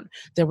Upside Down.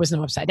 There was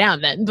no Upside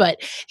Down then,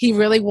 but he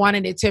really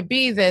wanted it to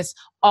be this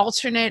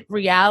alternate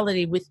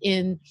reality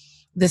within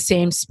the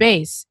same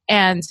space.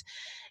 And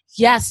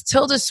yes,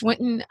 Tilda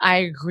Swinton, I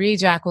agree,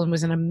 Jacqueline,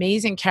 was an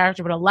amazing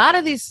character, but a lot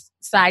of these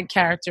side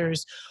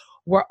characters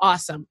were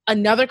awesome.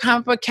 Another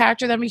comic book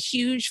character that I'm a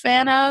huge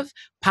fan of,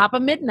 Papa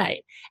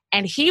Midnight.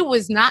 And he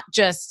was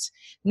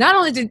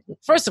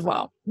first of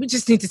all, we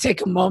just need to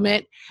take a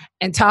moment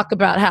and talk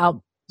about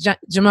how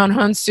Djimon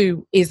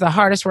Hounsou is the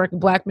hardest working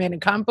black man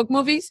in comic book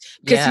movies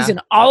because he's in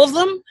all of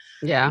them.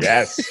 Yeah.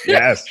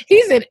 Yes.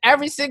 He's in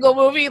every single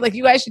movie. Like,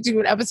 you guys should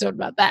do an episode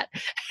about that.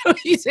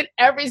 He's in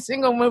every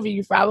single movie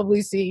you've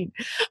probably seen.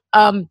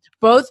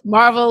 Both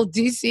Marvel,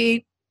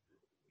 DC,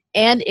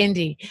 and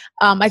indie.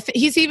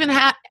 He's even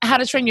How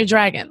to Train Your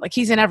Dragon. Like,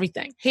 he's in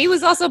everything. He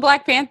was also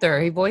Black Panther.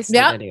 He voiced it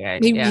anyway.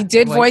 He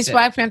did voice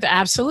Black Panther.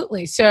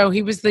 Absolutely. So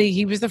he was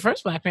the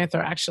first Black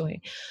Panther,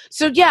 actually.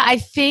 So yeah, I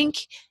think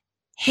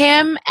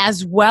him,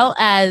 as well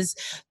as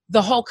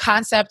the whole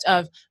concept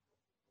of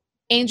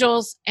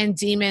angels and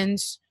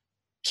demons,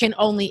 can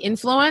only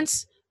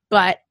influence,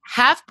 but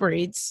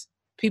half-breeds,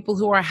 people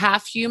who are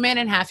half human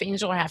and half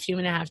angel, or half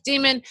human and half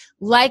demon,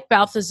 like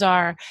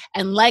Balthazar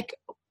and like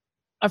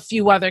a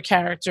few other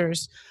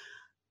characters,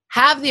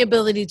 have the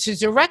ability to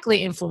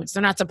directly influence.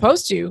 They're not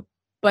supposed to,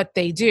 but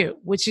they do,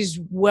 which is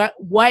what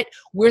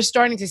we're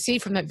starting to see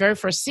from that very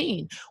first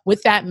scene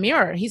with that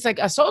mirror. He's like,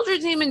 a soldier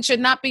demon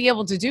should not be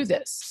able to do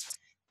this.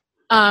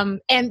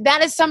 And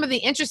that is some of the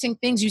interesting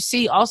things you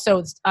see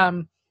also,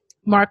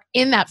 Mark,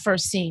 in that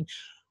first scene.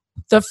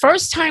 The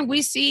first time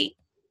we see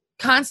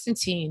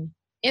Constantine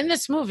in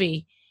this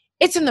movie,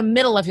 it's in the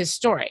middle of his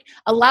story.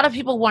 A lot of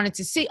people wanted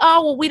to see,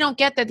 we don't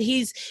get that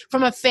he's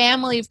from a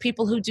family of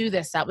people who do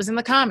this. That was in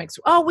the comics.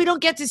 We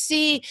don't get to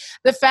see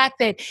the fact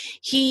that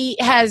he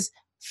has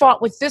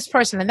fought with this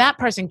person and that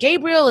person.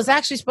 Gabriel is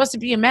actually supposed to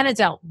be a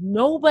Menadel.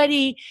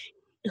 Nobody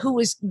who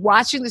is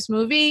watching this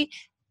movie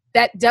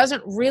that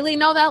doesn't really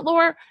know that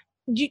lore,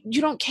 you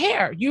don't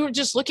care. You're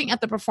just looking at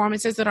the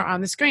performances that are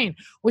on the screen,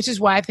 which is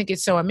why I think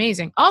it's so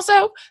amazing.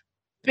 Also,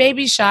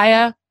 baby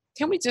Shia,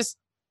 can we just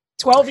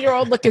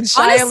 12-year-old looking Shia?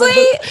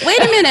 Honestly, wait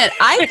a minute.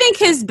 I think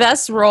his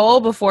best role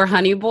before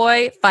Honey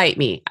Boy, Fight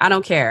Me. I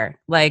don't care.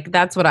 Like,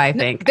 that's what I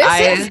think.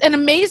 This is an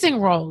amazing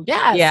role.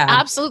 Yes, yeah,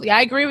 absolutely.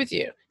 I agree with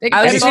you.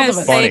 I was just going to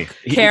say,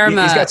 he's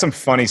got some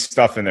funny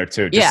stuff in there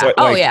too. Just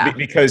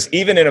because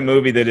even in a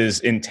movie that is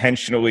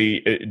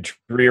intentionally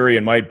dreary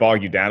and might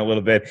bog you down a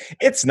little bit,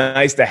 it's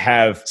nice to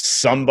have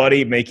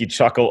somebody make you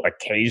chuckle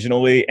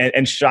occasionally,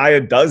 and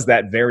Shia does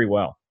that very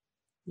well.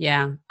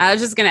 Yeah. I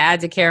was just going to add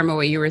to Karama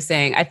what you were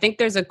saying. I think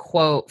there's a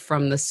quote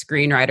from the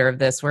screenwriter of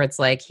this where it's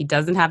like, he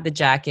doesn't have the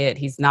jacket,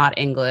 he's not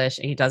English,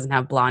 and he doesn't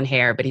have blonde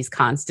hair, but he's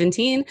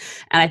Constantine.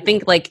 And I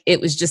think like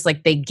it was just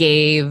like they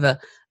gave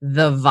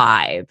the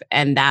vibe,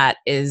 and that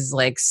is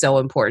like so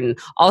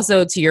important.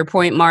 Also, to your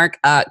point, Mark,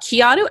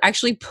 Keanu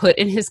actually put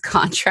in his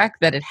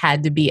contract that it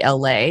had to be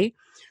LA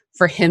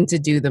for him to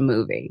do the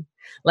movie.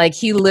 Like,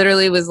 he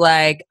literally was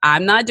like,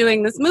 I'm not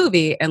doing this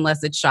movie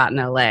unless it's shot in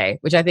LA,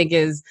 which I think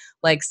is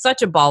like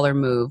such a baller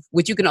move,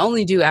 which you can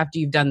only do after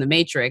you've done The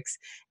Matrix.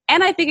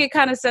 And I think it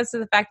kind of says to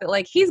the fact that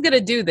like, he's going to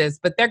do this,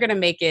 but they're going to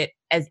make it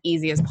as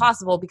easy as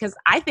possible, because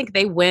I think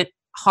they went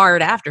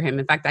hard after him.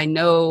 In fact, I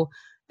know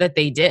that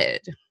they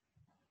did.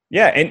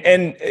 Yeah,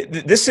 and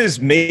this is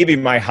maybe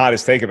my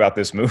hottest take about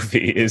this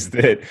movie, is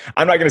that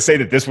I'm not going to say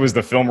that this was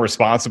the film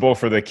responsible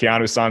for the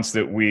Keanu Sans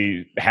that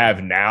we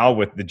have now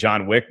with the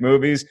John Wick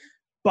movies,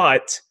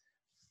 but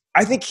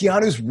I think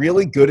Keanu's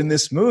really good in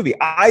this movie.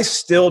 I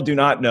still do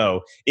not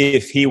know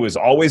if he was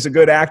always a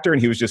good actor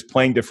and he was just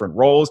playing different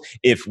roles,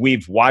 if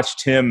we've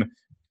watched him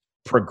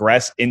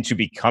progress into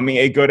becoming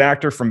a good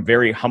actor from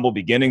very humble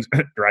beginnings,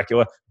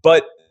 Dracula,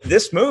 but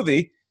this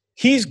movie,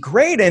 he's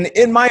great. And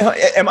am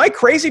I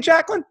crazy,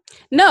 Jacqueline?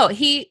 No,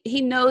 he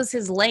knows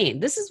his lane.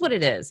 This is what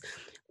it is.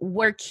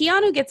 Where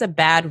Keanu gets a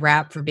bad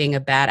rap for being a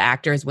bad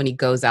actor is when he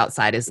goes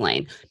outside his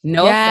lane.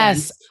 No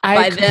offense.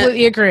 I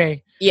completely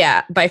agree.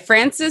 Yeah, by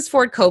Francis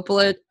Ford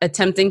Coppola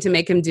attempting to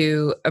make him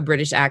do a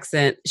British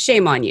accent,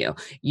 shame on you.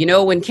 You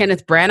know, when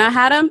Kenneth Branagh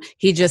had him,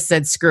 he just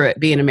said, screw it,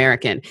 be an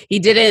American. He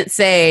didn't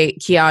say,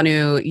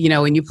 Keanu, you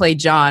know, when you play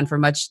John for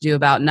Much Ado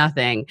About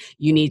Nothing,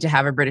 you need to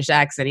have a British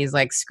accent. He's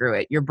like, screw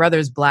it. Your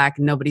brother's black.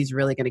 Nobody's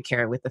really going to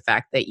care with the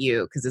fact that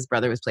because his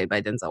brother was played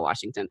by Denzel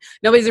Washington.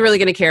 Nobody's really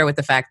going to care with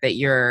the fact that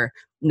you're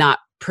not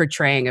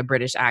portraying a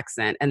British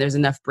accent, and there's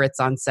enough Brits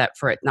on set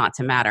for it not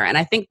to matter. And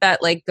I think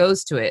that like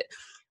goes to it.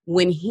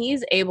 When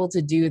he's able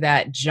to do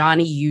that,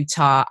 Johnny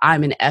Utah,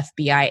 I'm an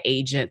FBI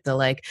agent, the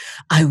like,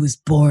 I was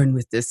born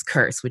with this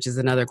curse, which is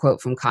another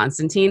quote from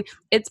Constantine.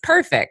 It's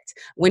perfect.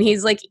 When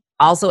he's like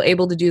also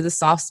able to do the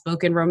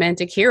soft-spoken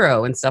romantic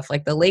hero and stuff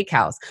like The Lake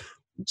House.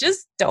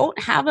 Just don't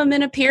have him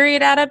in a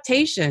period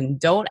adaptation.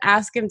 Don't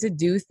ask him to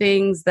do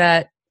things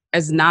that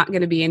is not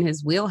going to be in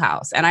his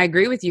wheelhouse. And I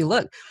agree with you.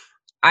 Look,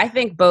 I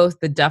think both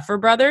the Duffer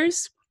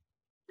Brothers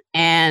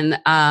and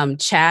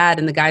Chad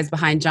and the guys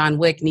behind John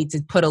Wick need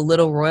to put a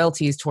little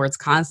royalties towards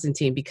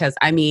Constantine, because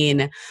I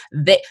mean,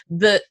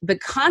 the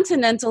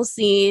Continental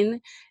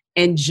scene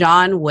in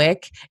John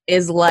Wick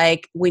is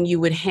like when you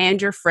would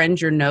hand your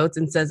friend your notes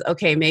and says,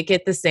 okay, make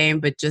it the same,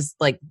 but just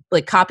like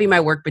copy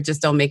my work, but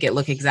just don't make it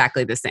look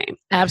exactly the same.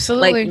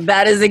 Absolutely. Like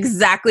that is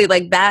exactly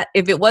like that.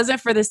 If it wasn't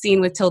for the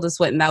scene with Tilda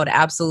Swinton, that would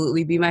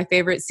absolutely be my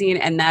favorite scene.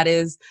 And that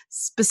is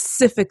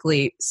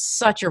specifically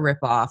such a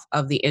ripoff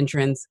of the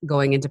entrance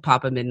going into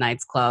Papa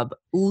Midnight's club,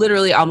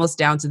 literally almost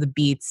down to the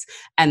beats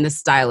and the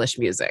stylish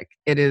music.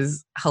 It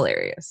is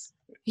hilarious.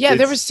 Yeah,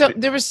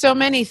 there were so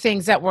many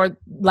things that were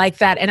like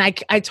that, and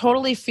I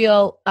totally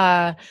feel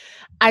I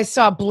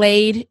saw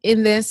Blade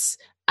in this.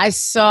 I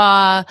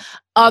saw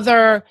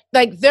other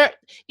there.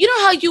 You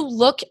know how you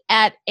look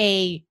at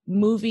a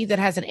movie that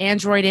has an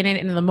android in it,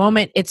 and in the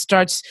moment it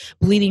starts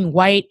bleeding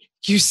white,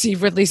 you see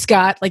Ridley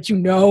Scott, like you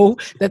know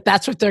that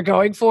that's what they're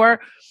going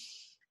for.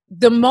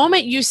 The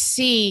moment you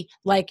see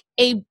like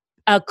a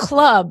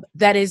club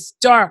that is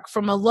dark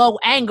from a low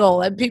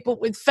angle and people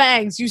with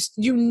fangs,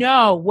 you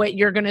know what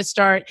you're going to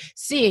start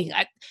seeing.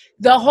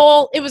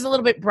 It was a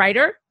little bit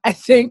brighter, I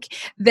think,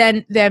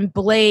 than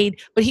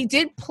Blade, but he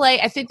did play.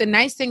 I think the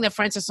nice thing that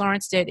Francis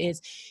Lawrence did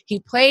is he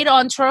played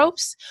on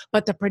tropes,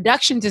 but the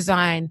production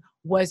design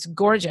was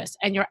gorgeous.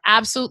 And you're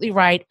absolutely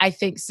right. I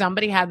think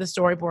somebody had the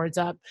storyboards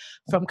up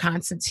from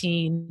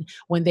Constantine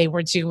when they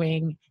were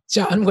doing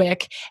John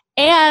Wick.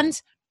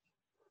 And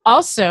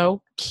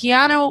also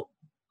Keanu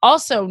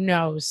also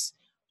knows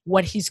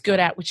what he's good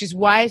at, which is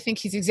why I think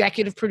he's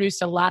executive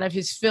produced a lot of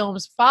his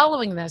films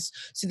following this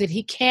so that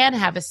he can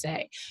have a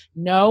say.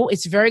 No,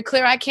 it's very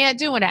clear I can't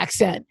do an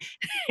accent.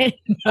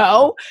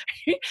 No,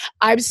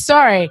 I'm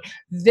sorry.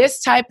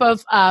 This type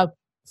of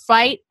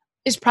fight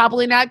is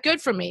probably not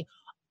good for me.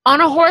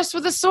 On a horse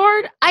with a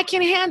sword, I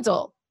can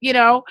handle, you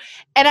know?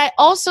 And I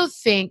also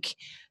think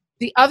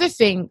the other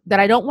thing that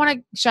I don't want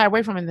to shy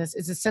away from in this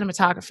is the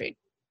cinematography.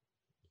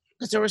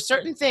 Because there were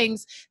certain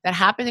things that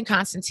happened in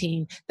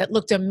Constantine that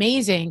looked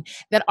amazing,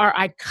 that are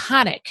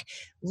iconic,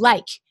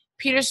 like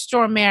Peter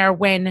Stormare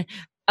when,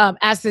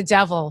 as the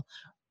devil,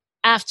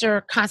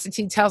 after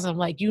Constantine tells him,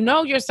 like, you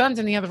know your son's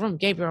in the other room,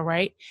 Gabriel,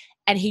 right?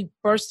 And he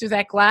bursts through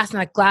that glass,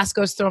 and that glass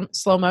goes through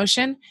slow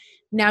motion.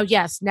 Now,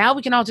 yes, now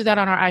we can all do that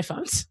on our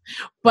iPhones.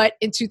 But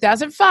in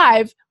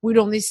 2005, we'd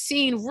only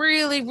seen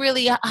really,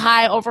 really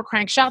high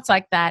overcrank shots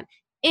like that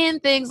in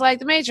things like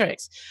The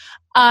Matrix.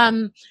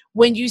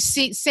 When you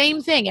see,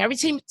 same thing, every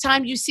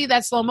time you see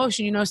that slow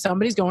motion, you know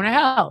somebody's going to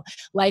hell.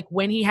 Like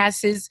when he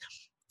has his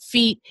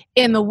feet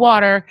in the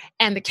water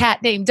and the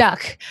cat named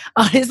Duck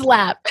on his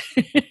lap.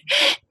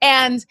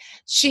 And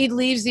she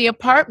leaves the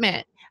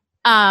apartment.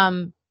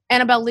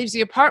 Annabelle leaves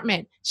the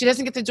apartment. She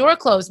doesn't get the door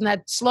closed, and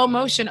that slow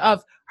motion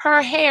of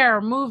her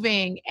hair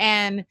moving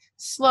and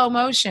slow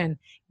motion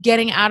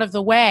getting out of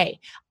the way.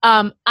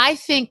 I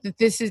think that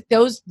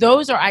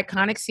those are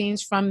iconic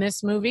scenes from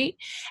this movie.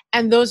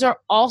 And those are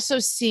also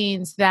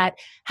scenes that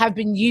have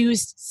been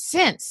used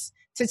since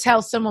to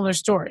tell similar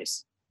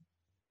stories.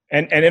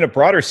 And in a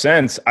broader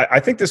sense, I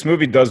think this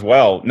movie does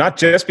well, not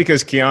just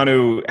because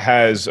Keanu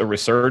has a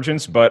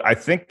resurgence, but I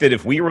think that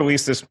if we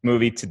release this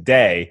movie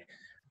today,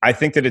 I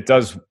think that it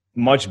does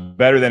much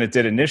better than it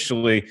did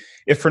initially,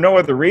 if for no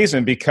other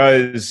reason,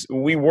 because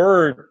we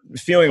were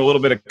feeling a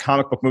little bit of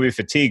comic book movie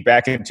fatigue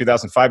back in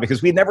 2005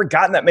 because we had never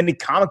gotten that many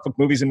comic book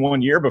movies in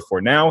 1 year before.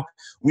 Now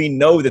we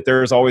know that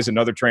there is always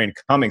another train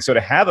coming. So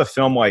to have a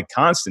film like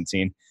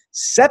Constantine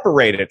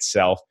separate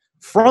itself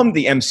from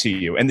the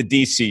MCU and the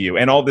DCU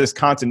and all this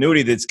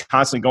continuity that's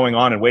constantly going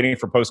on and waiting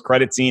for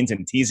post-credit scenes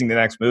and teasing the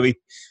next movie,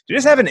 to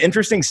just have an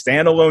interesting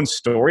standalone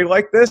story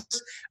like this,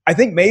 I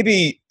think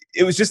maybe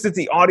it was just that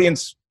the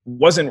audience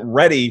wasn't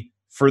ready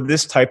for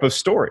this type of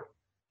story.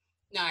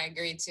 No, I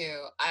agree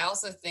too. I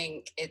also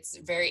think it's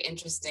very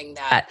interesting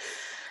that,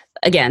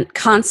 again,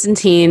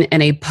 Constantine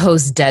in a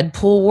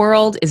post-Deadpool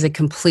world is a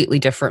completely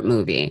different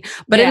movie.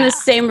 But in the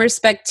same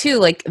respect too,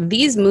 like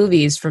these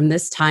movies from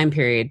this time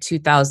period,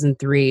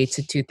 2003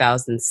 to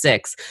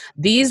 2006,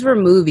 these were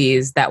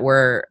movies that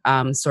were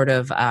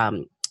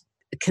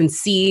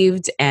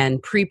conceived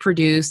and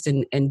pre-produced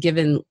and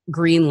given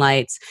green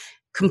lights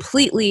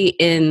completely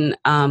in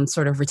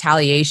sort of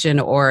retaliation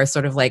or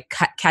sort of like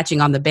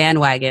catching on the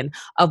bandwagon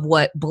of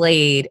what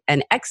Blade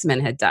and X-Men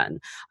had done.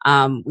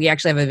 We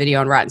actually have a video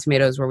on Rotten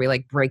Tomatoes where we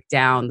like break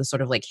down the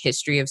sort of like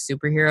history of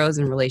superheroes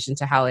in relation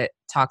to how it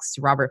talks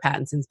to Robert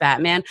Pattinson's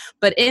Batman.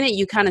 But in it,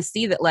 you kind of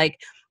see that like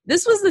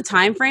this was the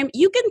time frame.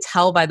 You can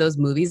tell by those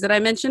movies that I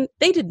mentioned,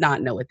 they did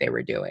not know what they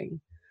were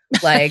doing.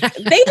 Like,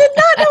 they did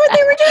not know what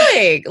they were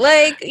doing.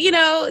 Like, you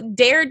know,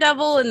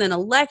 Daredevil and then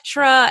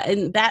Elektra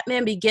and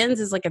Batman Begins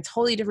is like a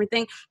totally different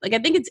thing. Like, I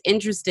think it's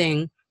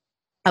interesting,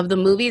 of the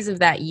movies of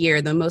that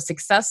year, the most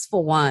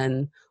successful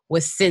one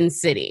was Sin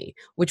City,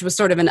 which was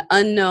sort of an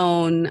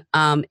unknown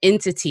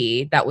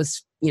entity that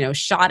was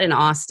shot in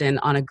Austin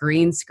on a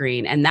green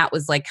screen. And that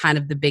was like kind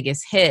of the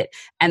biggest hit.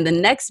 And the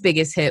next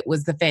biggest hit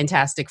was the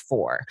Fantastic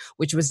Four,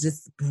 which was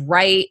this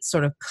bright,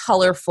 sort of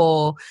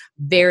colorful,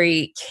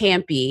 very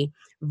campy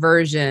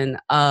version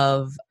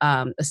of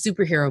a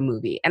superhero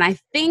movie. And I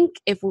think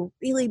if we're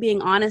really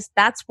being honest,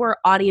 that's where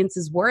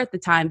audiences were at the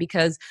time,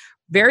 because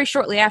very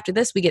shortly after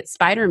this, we get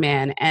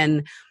Spider-Man.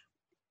 And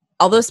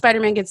although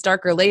Spider-Man gets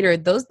darker later,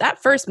 that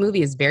first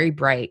movie is very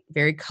bright,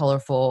 very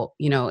colorful.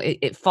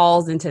 It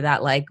falls into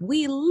that like,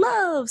 we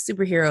love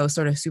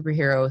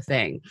superhero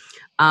thing.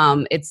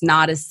 It's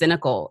not as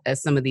cynical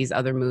as some of these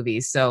other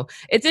movies. So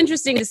it's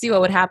interesting to see what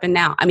would happen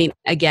now. I mean,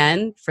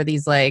 again, for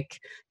these like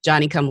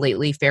Johnny Come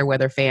Lately fair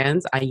weather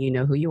fans, you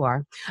know who you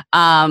are.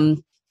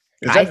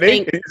 Is that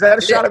me? Is that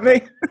a shot at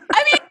me?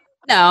 I mean,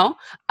 no,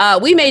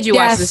 we made you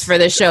watch this for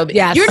the show.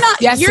 Yes. You're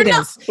not. Yes, you're it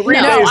not. is. No,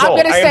 I'm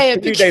going to say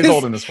it 2 days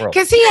old in this world.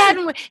 because he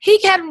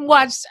hadn't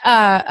watched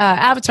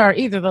Avatar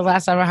either the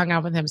last time I hung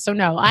out with him. So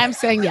no, I'm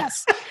saying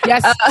yes.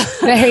 Yes,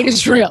 the hate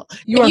is real.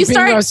 You are being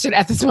roasted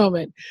at this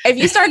moment. If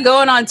you start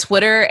going on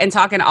Twitter and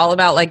talking all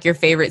about like your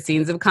favorite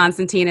scenes of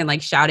Constantine and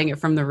like shouting it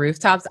from the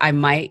rooftops, I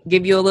might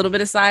give you a little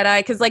bit of side eye,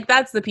 because like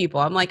that's the people.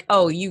 I'm like,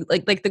 oh, you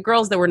like the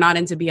girls that were not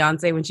into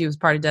Beyonce when she was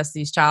part of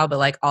Destiny's Child, but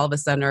like all of a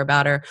sudden are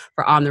about her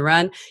for On the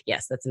Run.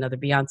 Yes, that's another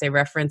Beyonce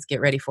reference.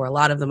 Get ready for a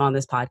lot of them on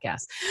this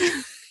podcast.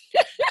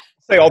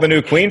 Say all the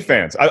new Queen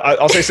fans.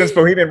 I'll say since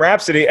Bohemian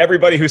Rhapsody,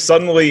 everybody who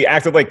suddenly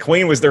acted like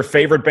Queen was their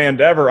favorite band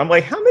ever. I'm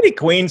like, how many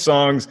Queen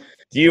songs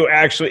do you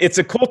actually? It's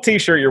a cool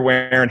T-shirt you're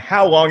wearing.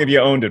 How long have you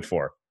owned it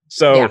for?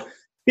 So. Yeah.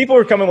 People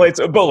are coming late.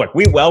 But look,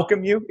 we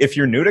welcome you. If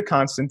you're new to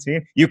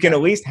Constantine, you can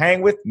at least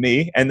hang with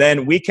me, and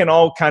then we can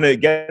all kind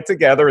of get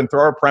together and throw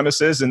our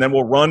premises, and then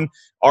we'll run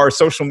our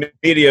social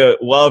media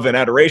love and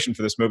adoration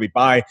for this movie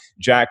by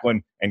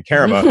Jacqueline and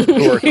Karima,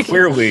 who are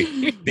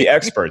clearly the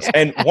experts.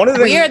 And one of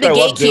the things we are the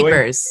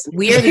gatekeepers.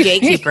 We are the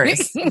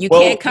gatekeepers. You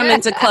can't come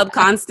into Club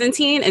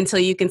Constantine until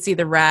you can see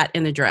the rat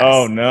in the dress.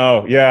 Oh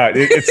no, yeah.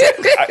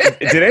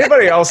 Did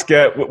anybody else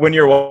get, when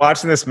you're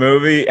watching this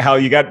movie, how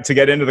you got to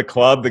get into the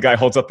club? The guy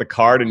holds up the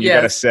card and you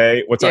got to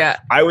say what's up.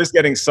 I was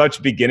getting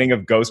such beginning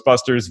of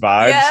Ghostbusters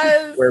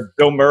vibes, where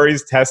Bill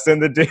Murray's testing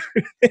the dude.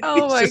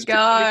 Oh my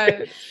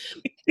god.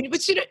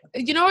 But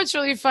you know what's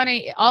really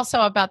funny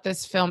also about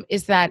this film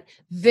is that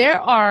there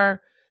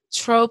are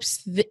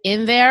tropes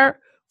in there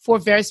for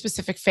very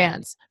specific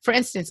fans. For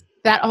instance,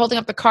 that holding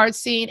up the card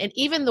scene, and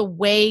even the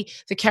way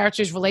the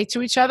characters relate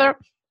to each other.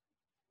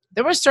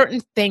 There were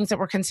certain things that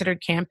were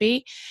considered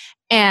campy,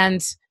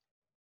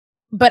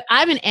 but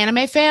I'm an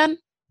anime fan,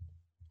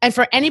 and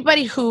for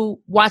anybody who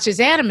watches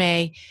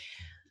anime,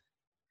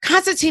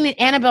 Constantine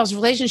and Annabelle's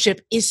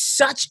relationship is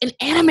such an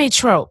anime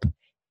trope.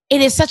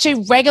 It is such a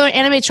regular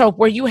anime trope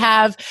where you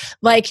have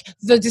like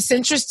the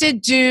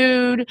disinterested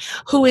dude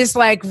who is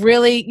like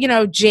really,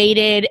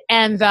 jaded,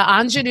 and the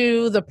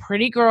ingenue, the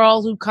pretty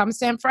girl who comes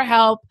to him for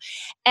help.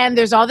 And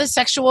there's all this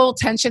sexual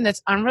tension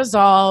that's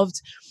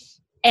unresolved.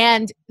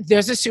 And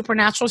there's a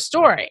supernatural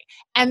story.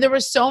 And there were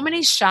so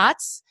many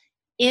shots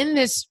in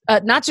this,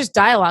 not just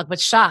dialogue,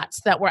 but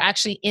shots that were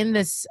actually in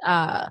this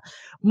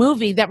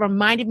movie that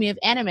reminded me of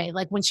anime.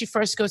 Like when she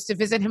first goes to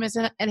visit him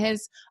in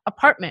his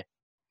apartment.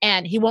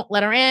 And he won't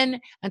let her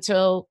in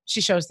until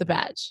she shows the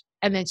badge.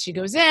 And then she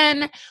goes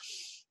in,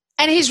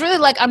 and he's really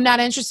like, I'm not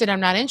interested.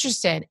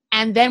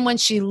 And then when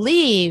she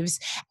leaves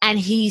and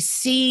he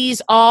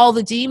sees all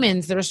the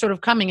demons that are sort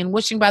of coming and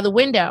whooshing by the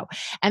window,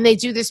 and they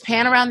do this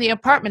pan around the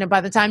apartment, and by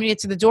the time you get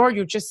to the door,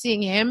 you're just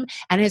seeing him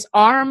and his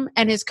arm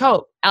and his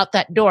coat out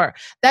that door.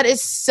 That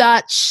is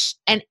such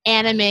an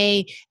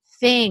anime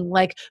thing,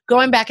 like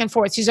going back and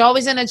forth. She's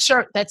always in a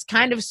shirt that's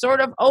kind of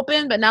sort of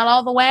open, but not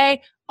all the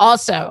way.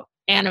 Also,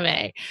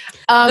 anime.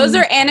 Those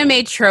are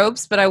anime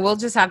tropes, but I will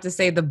just have to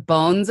say the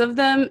bones of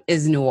them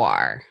is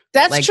noir.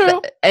 That's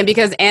true. And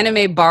because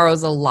anime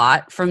borrows a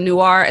lot from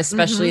noir,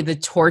 especially the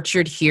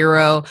tortured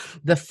hero,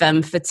 the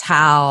femme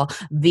fatale,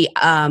 the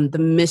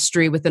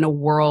mystery within a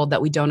world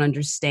that we don't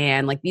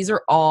understand. Like these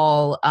are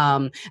all,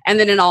 and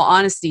then in all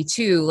honesty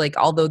too, like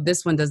although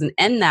this one doesn't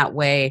end that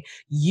way,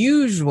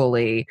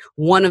 usually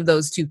one of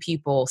those two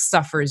people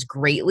suffers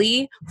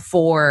greatly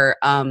for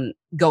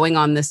going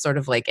on this sort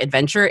of like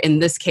adventure. In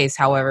this case,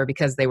 however,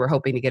 because they were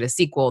hoping to get a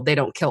sequel, they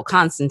don't kill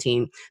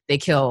Constantine, they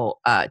kill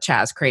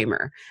Chaz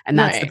Kramer. And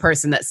that's the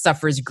person that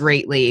suffers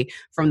greatly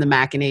from the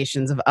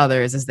machinations of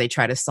others as they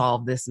try to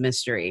solve this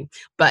mystery.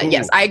 But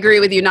yes, I agree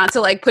with you, not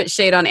to like put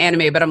shade on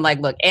anime, but I'm like,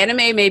 look,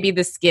 anime may be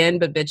the skin,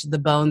 but bitch, the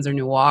bones are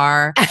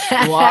noir.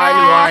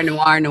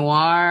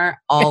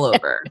 Noir, all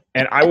over.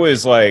 And I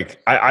was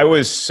like, I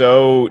was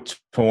so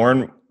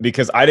torn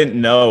because I didn't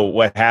know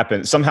what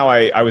happened. Somehow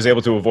I was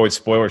able to avoid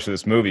spoilers for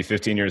this movie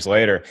 15 years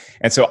later.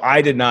 And so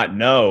I did not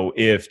know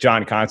if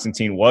John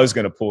Constantine was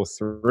going to pull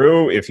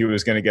through, if he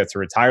was going to get to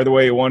retire the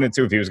way he wanted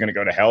to, if he was going to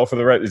go to hell for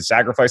the rest,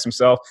 sacrifice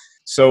himself.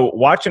 So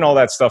watching all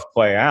that stuff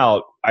play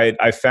out,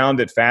 I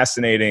found it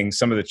fascinating,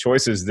 some of the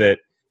choices that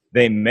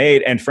they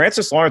made. And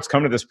Francis Lawrence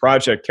come to this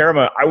project.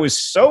 Karima, I was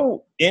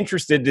so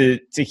interested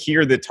to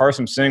hear that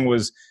Tarsem Singh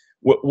was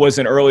was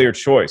an earlier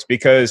choice,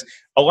 because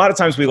a lot of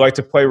times we like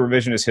to play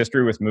revisionist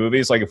history with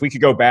movies. Like if we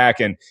could go back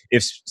and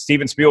if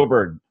Steven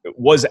Spielberg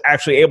was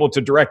actually able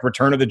to direct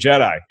Return of the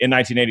Jedi in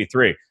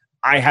 1983,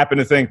 I happen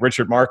to think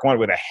Richard Marquand,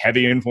 with a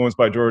heavy influence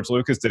by George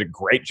Lucas, did a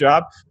great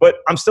job. But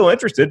I'm still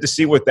interested to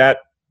see what that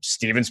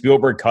Steven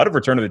Spielberg cut of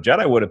Return of the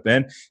Jedi would have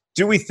been.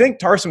 Do we think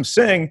Tarsem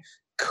Singh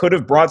could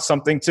have brought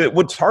something to?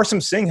 Would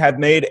Tarsem Singh have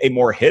made a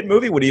more hit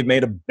movie? Would he have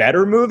made a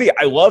better movie?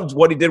 I loved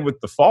what he did with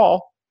The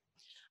Fall.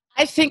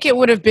 I think it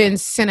would have been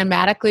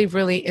cinematically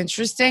really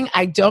interesting.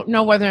 I don't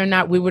know whether or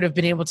not we would have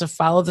been able to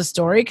follow the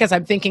story, because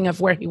I'm thinking of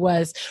where he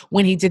was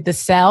when he did The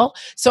Cell.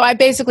 So I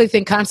basically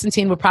think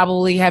Constantine would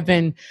probably have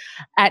been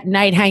at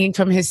night hanging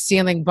from his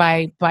ceiling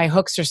by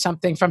hooks or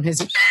something from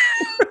his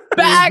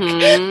back.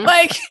 Mhm.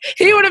 Like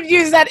he would have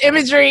used that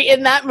imagery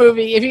in that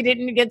movie if he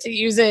didn't get to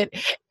use it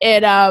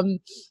in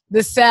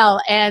The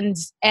Cell. And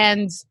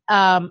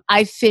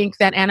I think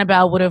that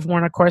Annabelle would have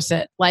worn a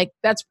corset. Like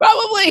that's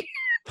probably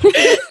these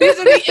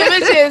are the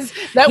images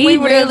that He we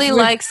would really have.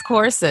 likes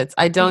corsets.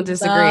 I don't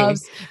disagree.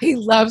 He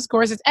loves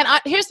corsets. And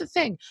here's the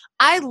thing.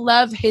 I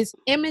love his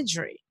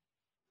imagery,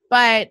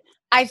 but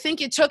I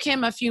think it took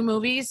him a few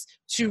movies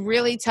to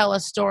really tell a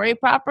story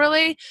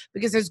properly,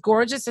 because as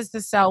gorgeous as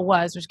The Cell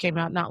was, which came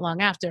out not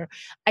long after,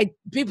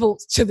 people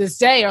to this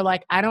day are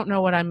like, I don't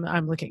know what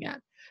I'm looking at.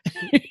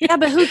 Yeah,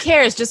 but who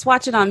cares? Just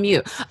watch it on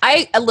mute.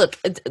 Look,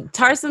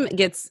 Tarsem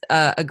gets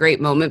a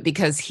great moment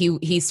because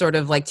he sort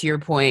of, like, to your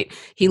point,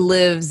 he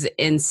lives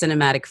in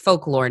cinematic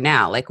folklore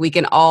now. Like, we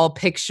can all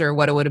picture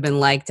what it would have been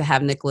like to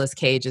have Nicolas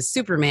Cage as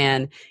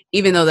Superman,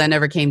 even though that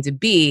never came to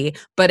be.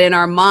 But in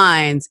our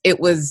minds, it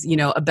was,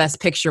 a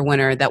Best Picture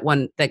winner that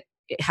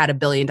had $1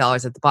 billion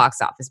at the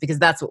box office, because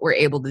that's what we're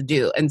able to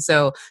do. And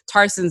so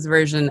Tarsem's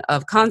version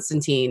of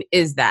Constantine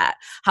is that.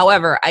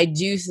 However, I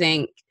do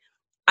think,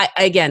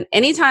 again,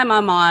 anytime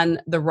I'm on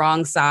the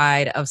wrong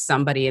side of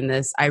somebody in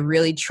this, I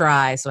really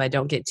try, so I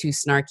don't get too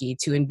snarky,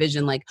 to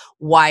envision like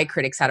why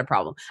critics had a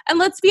problem. And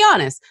let's be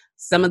honest,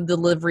 some of the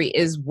delivery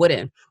is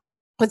wooden.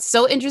 What's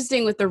so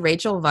interesting with the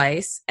Rachel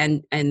Weisz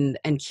and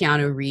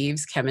Keanu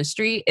Reeves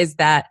chemistry is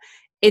that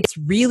it's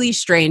really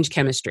strange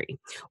chemistry.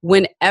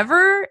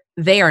 Whenever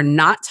they are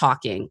not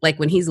talking, like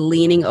when he's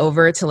leaning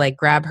over to like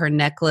grab her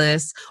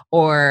necklace,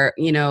 or,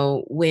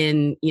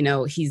 when,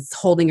 he's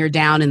holding her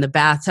down in the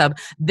bathtub,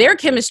 their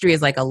chemistry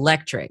is like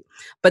electric.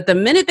 But the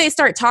minute they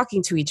start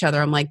talking to each other,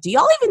 I'm like, do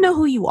y'all even know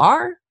who you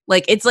are?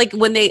 Like, it's like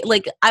when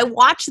I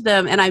watched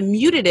them and I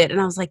muted it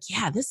and I was like,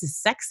 yeah, this is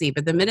sexy.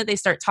 But the minute they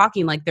start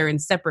talking, like they're in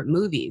separate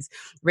movies.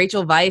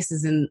 Rachel Weisz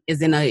is in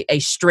a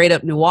straight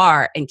up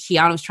noir, and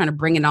Keanu's trying to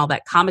bring in all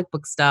that comic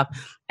book stuff,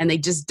 and they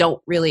just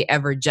don't really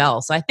ever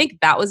gel. So I think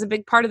that was a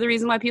big part of the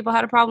reason why people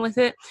had a problem with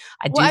it.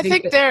 To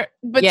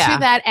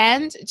that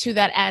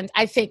end,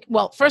 I think,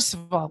 well, first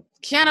of all,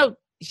 Keanu,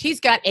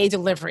 he's got a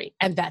delivery,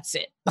 and that's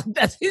it.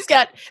 That's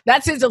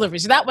his delivery.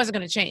 So that wasn't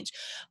going to change.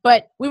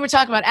 But we were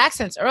talking about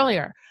accents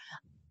earlier.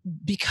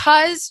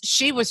 Because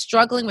she was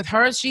struggling with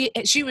hers,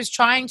 she was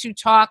trying to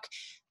talk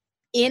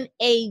in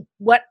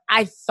what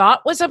I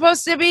thought was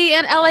supposed to be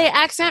an LA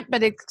accent,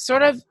 but it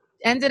sort of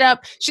ended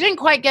up, she didn't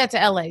quite get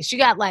to LA. She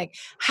got like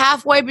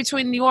halfway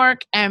between New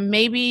York and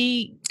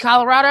maybe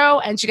Colorado,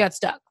 and she got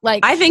stuck.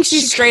 Like, I think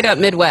she's straight up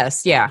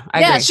Midwest. Yeah.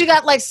 I agree. She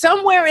got like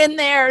somewhere in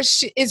there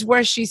is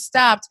where she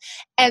stopped.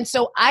 And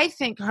so I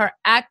think her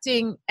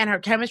acting and her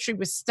chemistry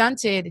was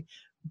stunted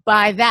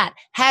by that.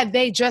 Had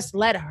they just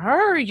let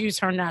her use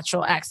her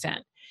natural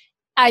accent,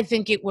 I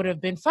think it would have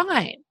been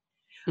fine.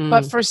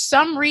 But for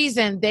some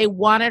reason, they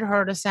wanted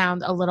her to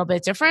sound a little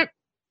bit different.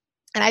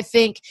 And I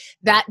think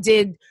that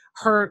did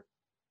hurt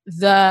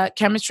the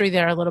chemistry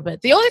there a little bit.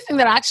 The only thing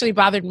that actually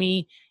bothered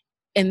me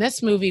in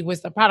this movie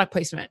was the product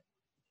placement.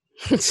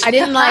 I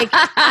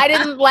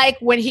didn't like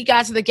when he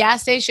got to the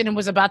gas station and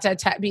was about to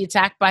be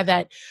attacked by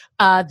that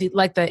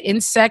the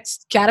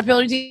insect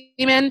caterpillar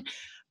demon.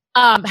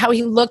 How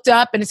he looked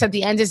up and it said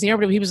the end is near,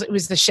 but it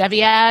was the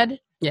Chevy ad.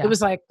 Yeah. It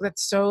was like,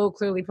 that's so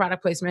clearly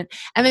product placement.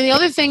 And then the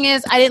other thing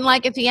is, I didn't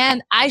like at the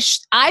end, I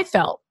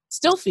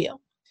still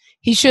feel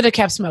he should have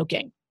kept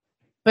smoking,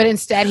 but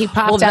instead he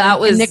popped out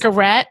a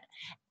Nicorette,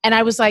 and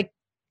I was like,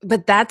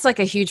 but that's like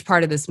a huge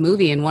part of this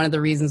movie, and one of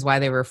the reasons why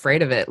they were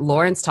afraid of it.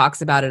 Lawrence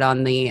talks about it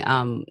on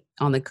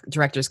the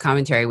director's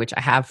commentary, which I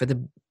have for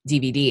the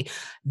DVD.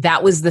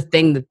 That was the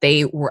thing that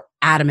they were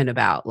adamant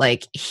about.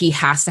 Like, he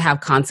has to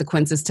have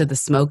consequences to the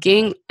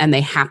smoking, and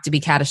they have to be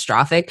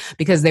catastrophic,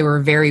 because they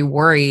were very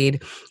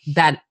worried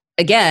that,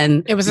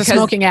 again, it was a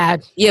smoking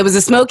ad. Yeah, it was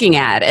a smoking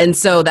ad. And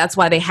so that's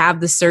why they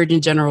have the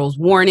Surgeon General's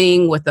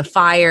warning with the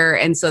fire.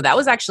 And so that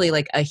was actually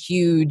like a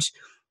huge,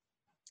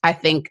 I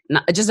think,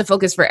 just a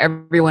focus for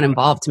everyone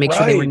involved to make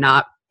sure they were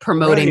not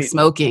promoting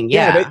smoking.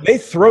 Yeah. They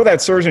throw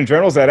that Surgeon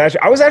General's ad at you.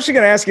 I was actually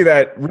going to ask you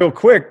that real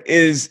quick.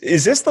 Is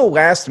this the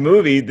last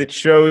movie that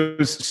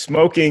shows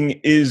smoking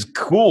is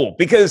cool?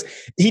 Because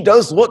he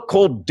does look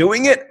cool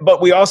doing it, but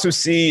we also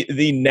see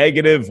the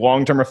negative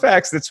long-term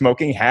effects that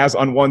smoking has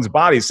on one's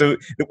body. So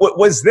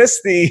was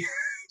this the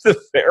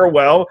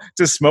farewell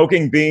to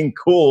smoking being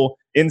cool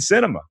in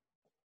cinema?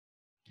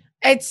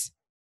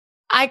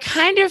 I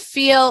kind of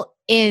feel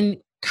in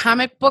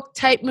comic book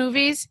type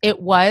movies,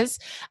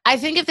 I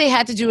think if they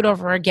had to do it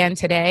over again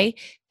today,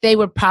 they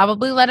would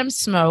probably let him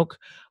smoke,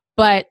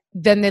 but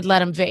then they'd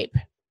let him vape.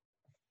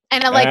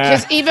 And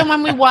because even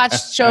when we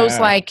watched shows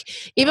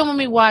even when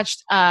we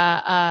watched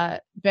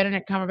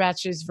Benedict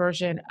Cumberbatch's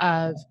version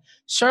of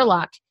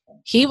Sherlock,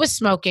 he was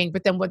smoking,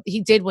 but then what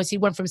he did was he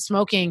went from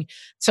smoking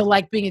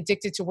to being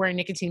addicted to wearing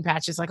nicotine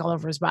patches all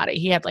over his body.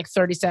 He had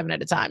 37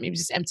 at a time. He would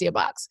just empty a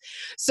box.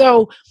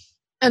 So,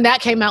 and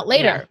that came out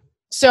later. Yeah.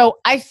 So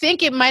I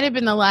think it might have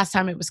been the last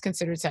time it was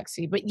considered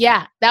sexy. But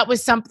yeah, that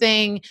was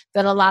something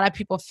that a lot of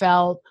people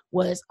felt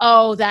was,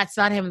 oh, that's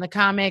not him in the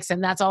comics.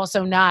 And that's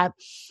also not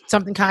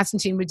something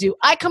Constantine would do.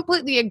 I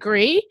completely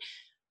agree.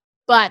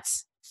 But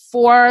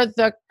for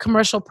the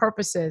commercial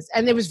purposes.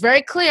 And it was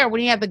very clear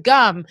when he had the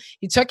gum,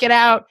 he took it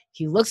out,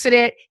 he looks at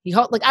it,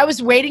 I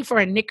was waiting for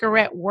a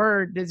Nicorette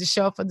word to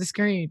show up on the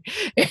screen.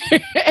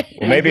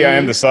 Well, maybe I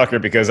am the sucker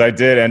because I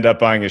did end up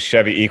buying a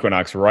Chevy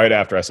Equinox right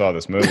after I saw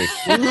this movie.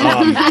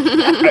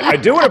 I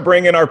do want to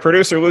bring in our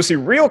producer, Lucy,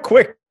 real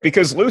quick,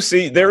 because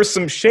Lucy, there's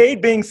some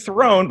shade being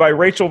thrown by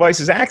Rachel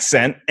Weisz's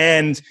accent,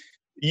 and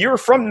you're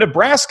from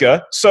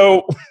Nebraska,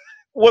 so...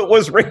 What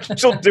was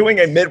Rachel doing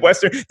a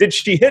Midwestern? Did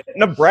she hit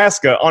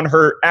Nebraska on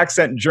her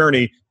accent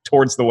journey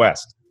towards the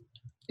West?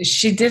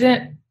 She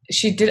didn't.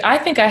 She did. I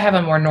think I have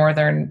a more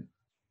northern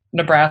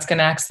Nebraskan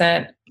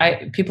accent.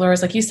 People are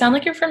always like, you sound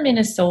like you're from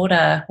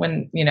Minnesota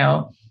when,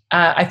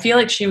 I feel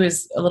like she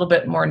was a little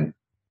bit more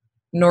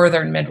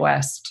northern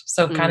Midwest.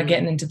 So kind of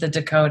getting into the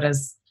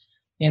Dakotas,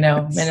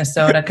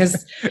 Minnesota.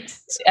 Because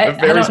a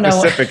very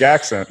specific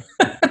accent.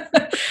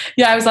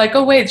 Yeah, I was like,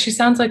 oh, wait, she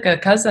sounds like a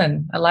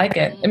cousin. I like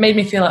it. It made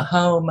me feel at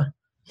home.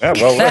 Yeah,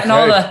 well, that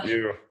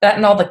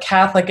and all the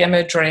Catholic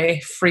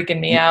imagery freaking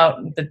me out,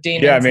 the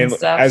demons and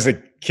stuff. As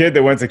a kid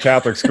that went to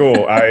Catholic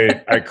school,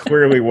 I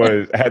clearly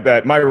had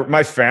that.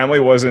 My family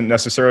wasn't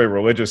necessarily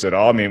religious at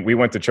all. I mean, we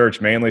went to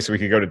church mainly so we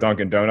could go to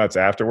Dunkin' Donuts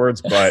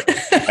afterwards, but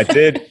I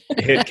did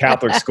hit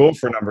Catholic school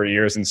for a number of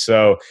years. And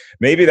so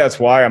maybe that's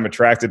why I'm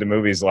attracted to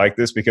movies like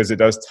this, because it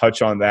does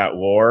touch on that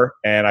lore.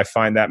 And I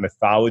find that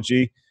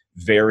mythology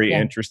very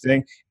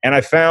interesting. And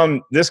I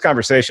found this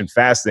conversation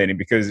fascinating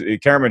because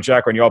Karen and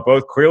Jacqueline, you all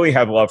both clearly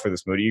have love for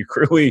this movie. You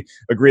clearly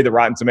agree that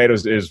Rotten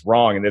Tomatoes is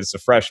wrong and that it's a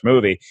fresh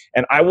movie.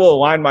 And I will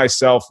align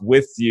myself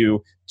with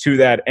you to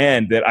that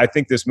end, that I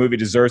think this movie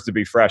deserves to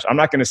be fresh. I'm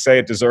not going to say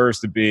it deserves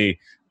to be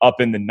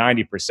up in the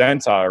 90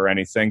 percentile or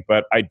anything,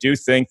 but I do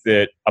think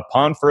that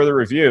upon further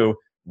review,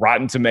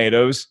 Rotten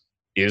Tomatoes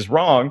is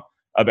wrong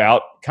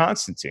about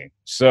Constantine.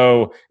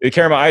 So,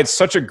 Karen, I had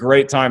such a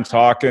great time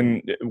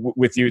talking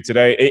with you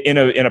today. In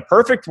a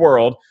perfect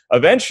world,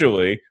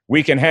 eventually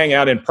we can hang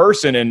out in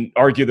person and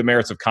argue the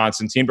merits of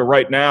Constantine. But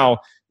right now,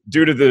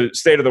 due to the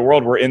state of the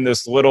world, we're in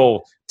this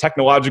little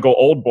technological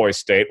old boy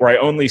state where I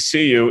only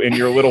see you in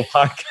your little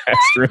podcast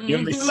room. You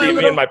only see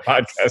me in my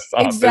podcast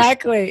office.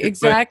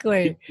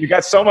 Exactly. You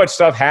got so much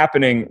stuff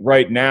happening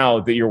right now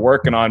that you're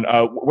working on.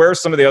 Where are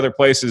some of the other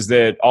places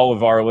that all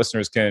of our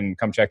listeners can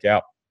come check you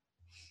out?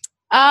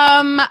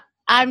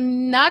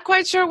 I'm not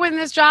quite sure when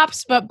this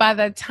drops, but by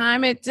the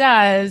time it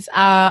does,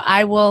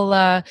 I will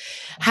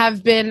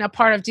have been a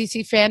part of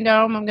DC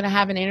Fandom. I'm going to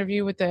have an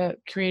interview with the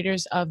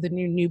creators of the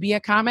new Nubia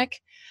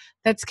comic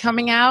that's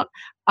coming out.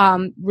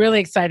 Really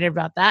excited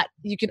about that.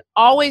 You can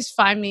always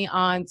find me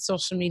on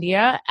social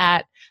media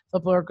at The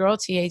Blur Girl,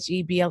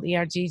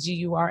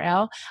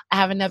 TheBlerGGurl. I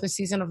have another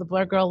season of The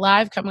Blur Girl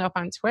Live coming up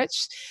on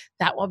Twitch.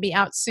 That will be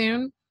out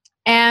soon.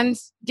 And,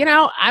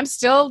 I'm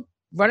still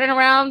running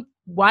around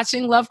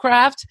watching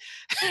Lovecraft,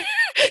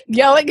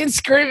 yelling and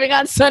screaming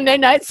on Sunday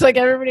nights like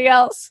everybody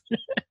else.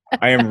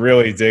 I am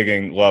really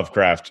digging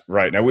Lovecraft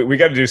right now. We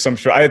got to do some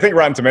show. I think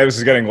Rotten Tomatoes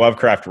is getting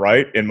Lovecraft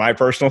right, in my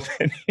personal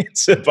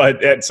opinion.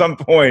 But at some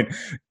point,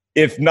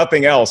 if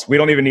nothing else, we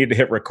don't even need to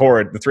hit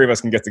record. The three of us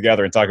can get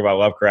together and talk about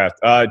Lovecraft.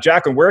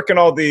 Jacqueline, where can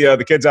all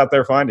the kids out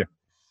there find you?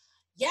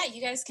 Yeah,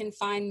 you guys can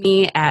find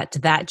me at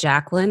That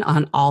Jacqueline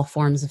on all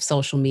forms of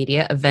social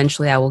media.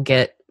 Eventually, I will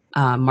get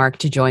Mark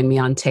to join me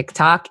on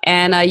TikTok.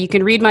 And you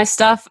can read my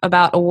stuff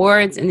about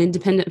awards and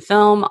independent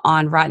film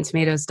on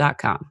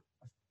RottenTomatoes.com.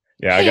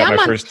 Yeah, I got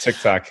my first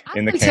TikTok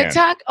in the can.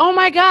 TikTok? Oh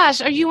my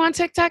gosh. Are you on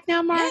TikTok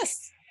now, Mark?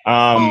 Yes.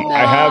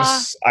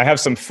 I have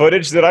some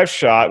footage that I've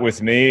shot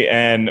with me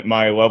and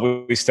my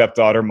lovely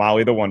stepdaughter,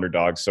 Molly the Wonder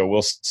Dog. So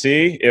we'll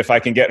see if I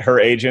can get her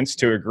agents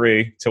to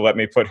agree to let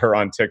me put her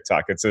on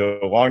TikTok. It's a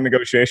long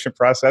negotiation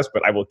process,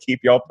 but I will keep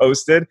y'all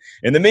posted.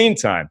 In the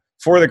meantime,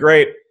 for the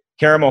great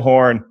Karen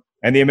Mahorn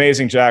and the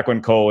amazing Jacqueline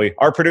Coley,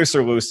 our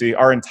producer Lucy,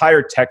 our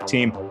entire tech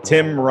team,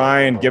 Tim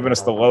Ryan giving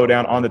us the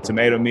lowdown on the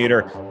tomato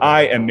meter.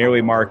 I am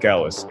nearly Mark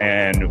Ellis,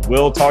 and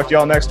we'll talk to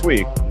y'all next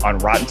week on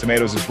Rotten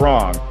Tomatoes is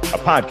Wrong, a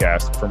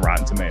podcast from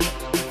Rotten Tomatoes.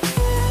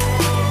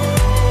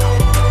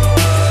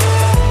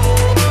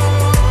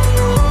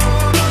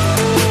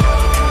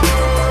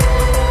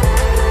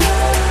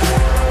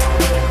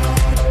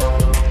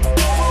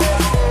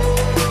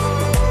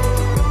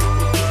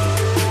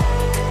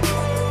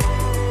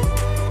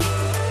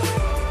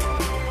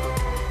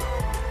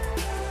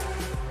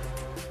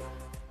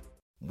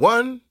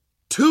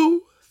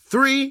 2,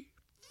 3,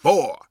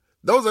 4.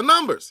 Those are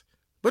numbers.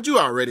 But you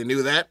already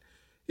knew that.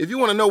 If you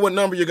want to know what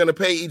number you're going to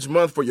pay each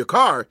month for your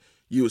car,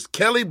 use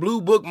Kelley Blue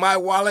Book My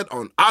Wallet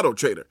on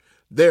AutoTrader.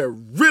 They're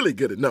really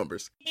good at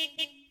numbers.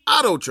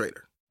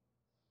 AutoTrader.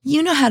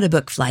 You know how to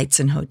book flights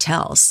and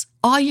hotels.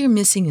 All you're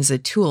missing is a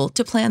tool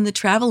to plan the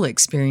travel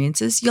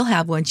experiences you'll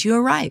have once you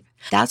arrive.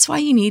 That's why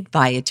you need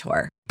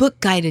Viator. Book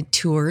guided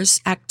tours,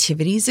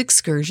 activities,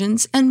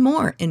 excursions, and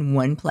more in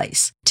one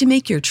place to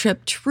make your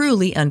trip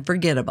truly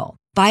unforgettable.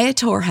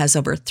 Viator has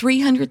over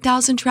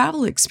 300,000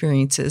 travel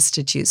experiences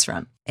to choose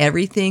from.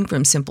 Everything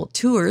from simple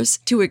tours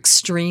to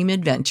extreme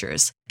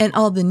adventures and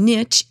all the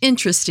niche,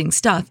 interesting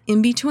stuff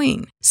in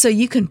between. So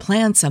you can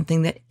plan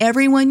something that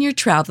everyone you're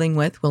traveling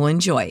with will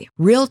enjoy.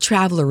 Real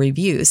traveler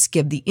reviews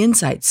give the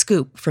inside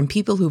scoop from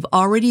people who've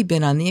already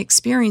been on the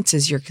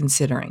experiences you're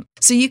considering.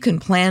 So you can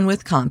plan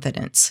with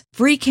confidence.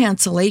 Free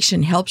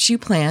cancellation helps you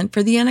plan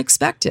for the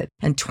unexpected.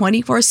 And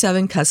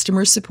 24/7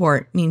 customer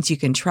support means you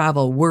can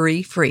travel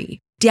worry-free.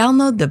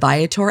 Download the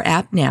Viator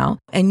app now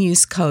and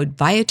use code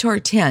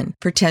Viator10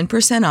 for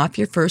 10% off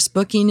your first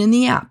booking in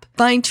the app.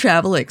 Find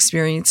travel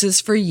experiences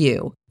for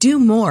you. Do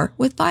more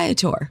with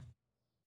Viator.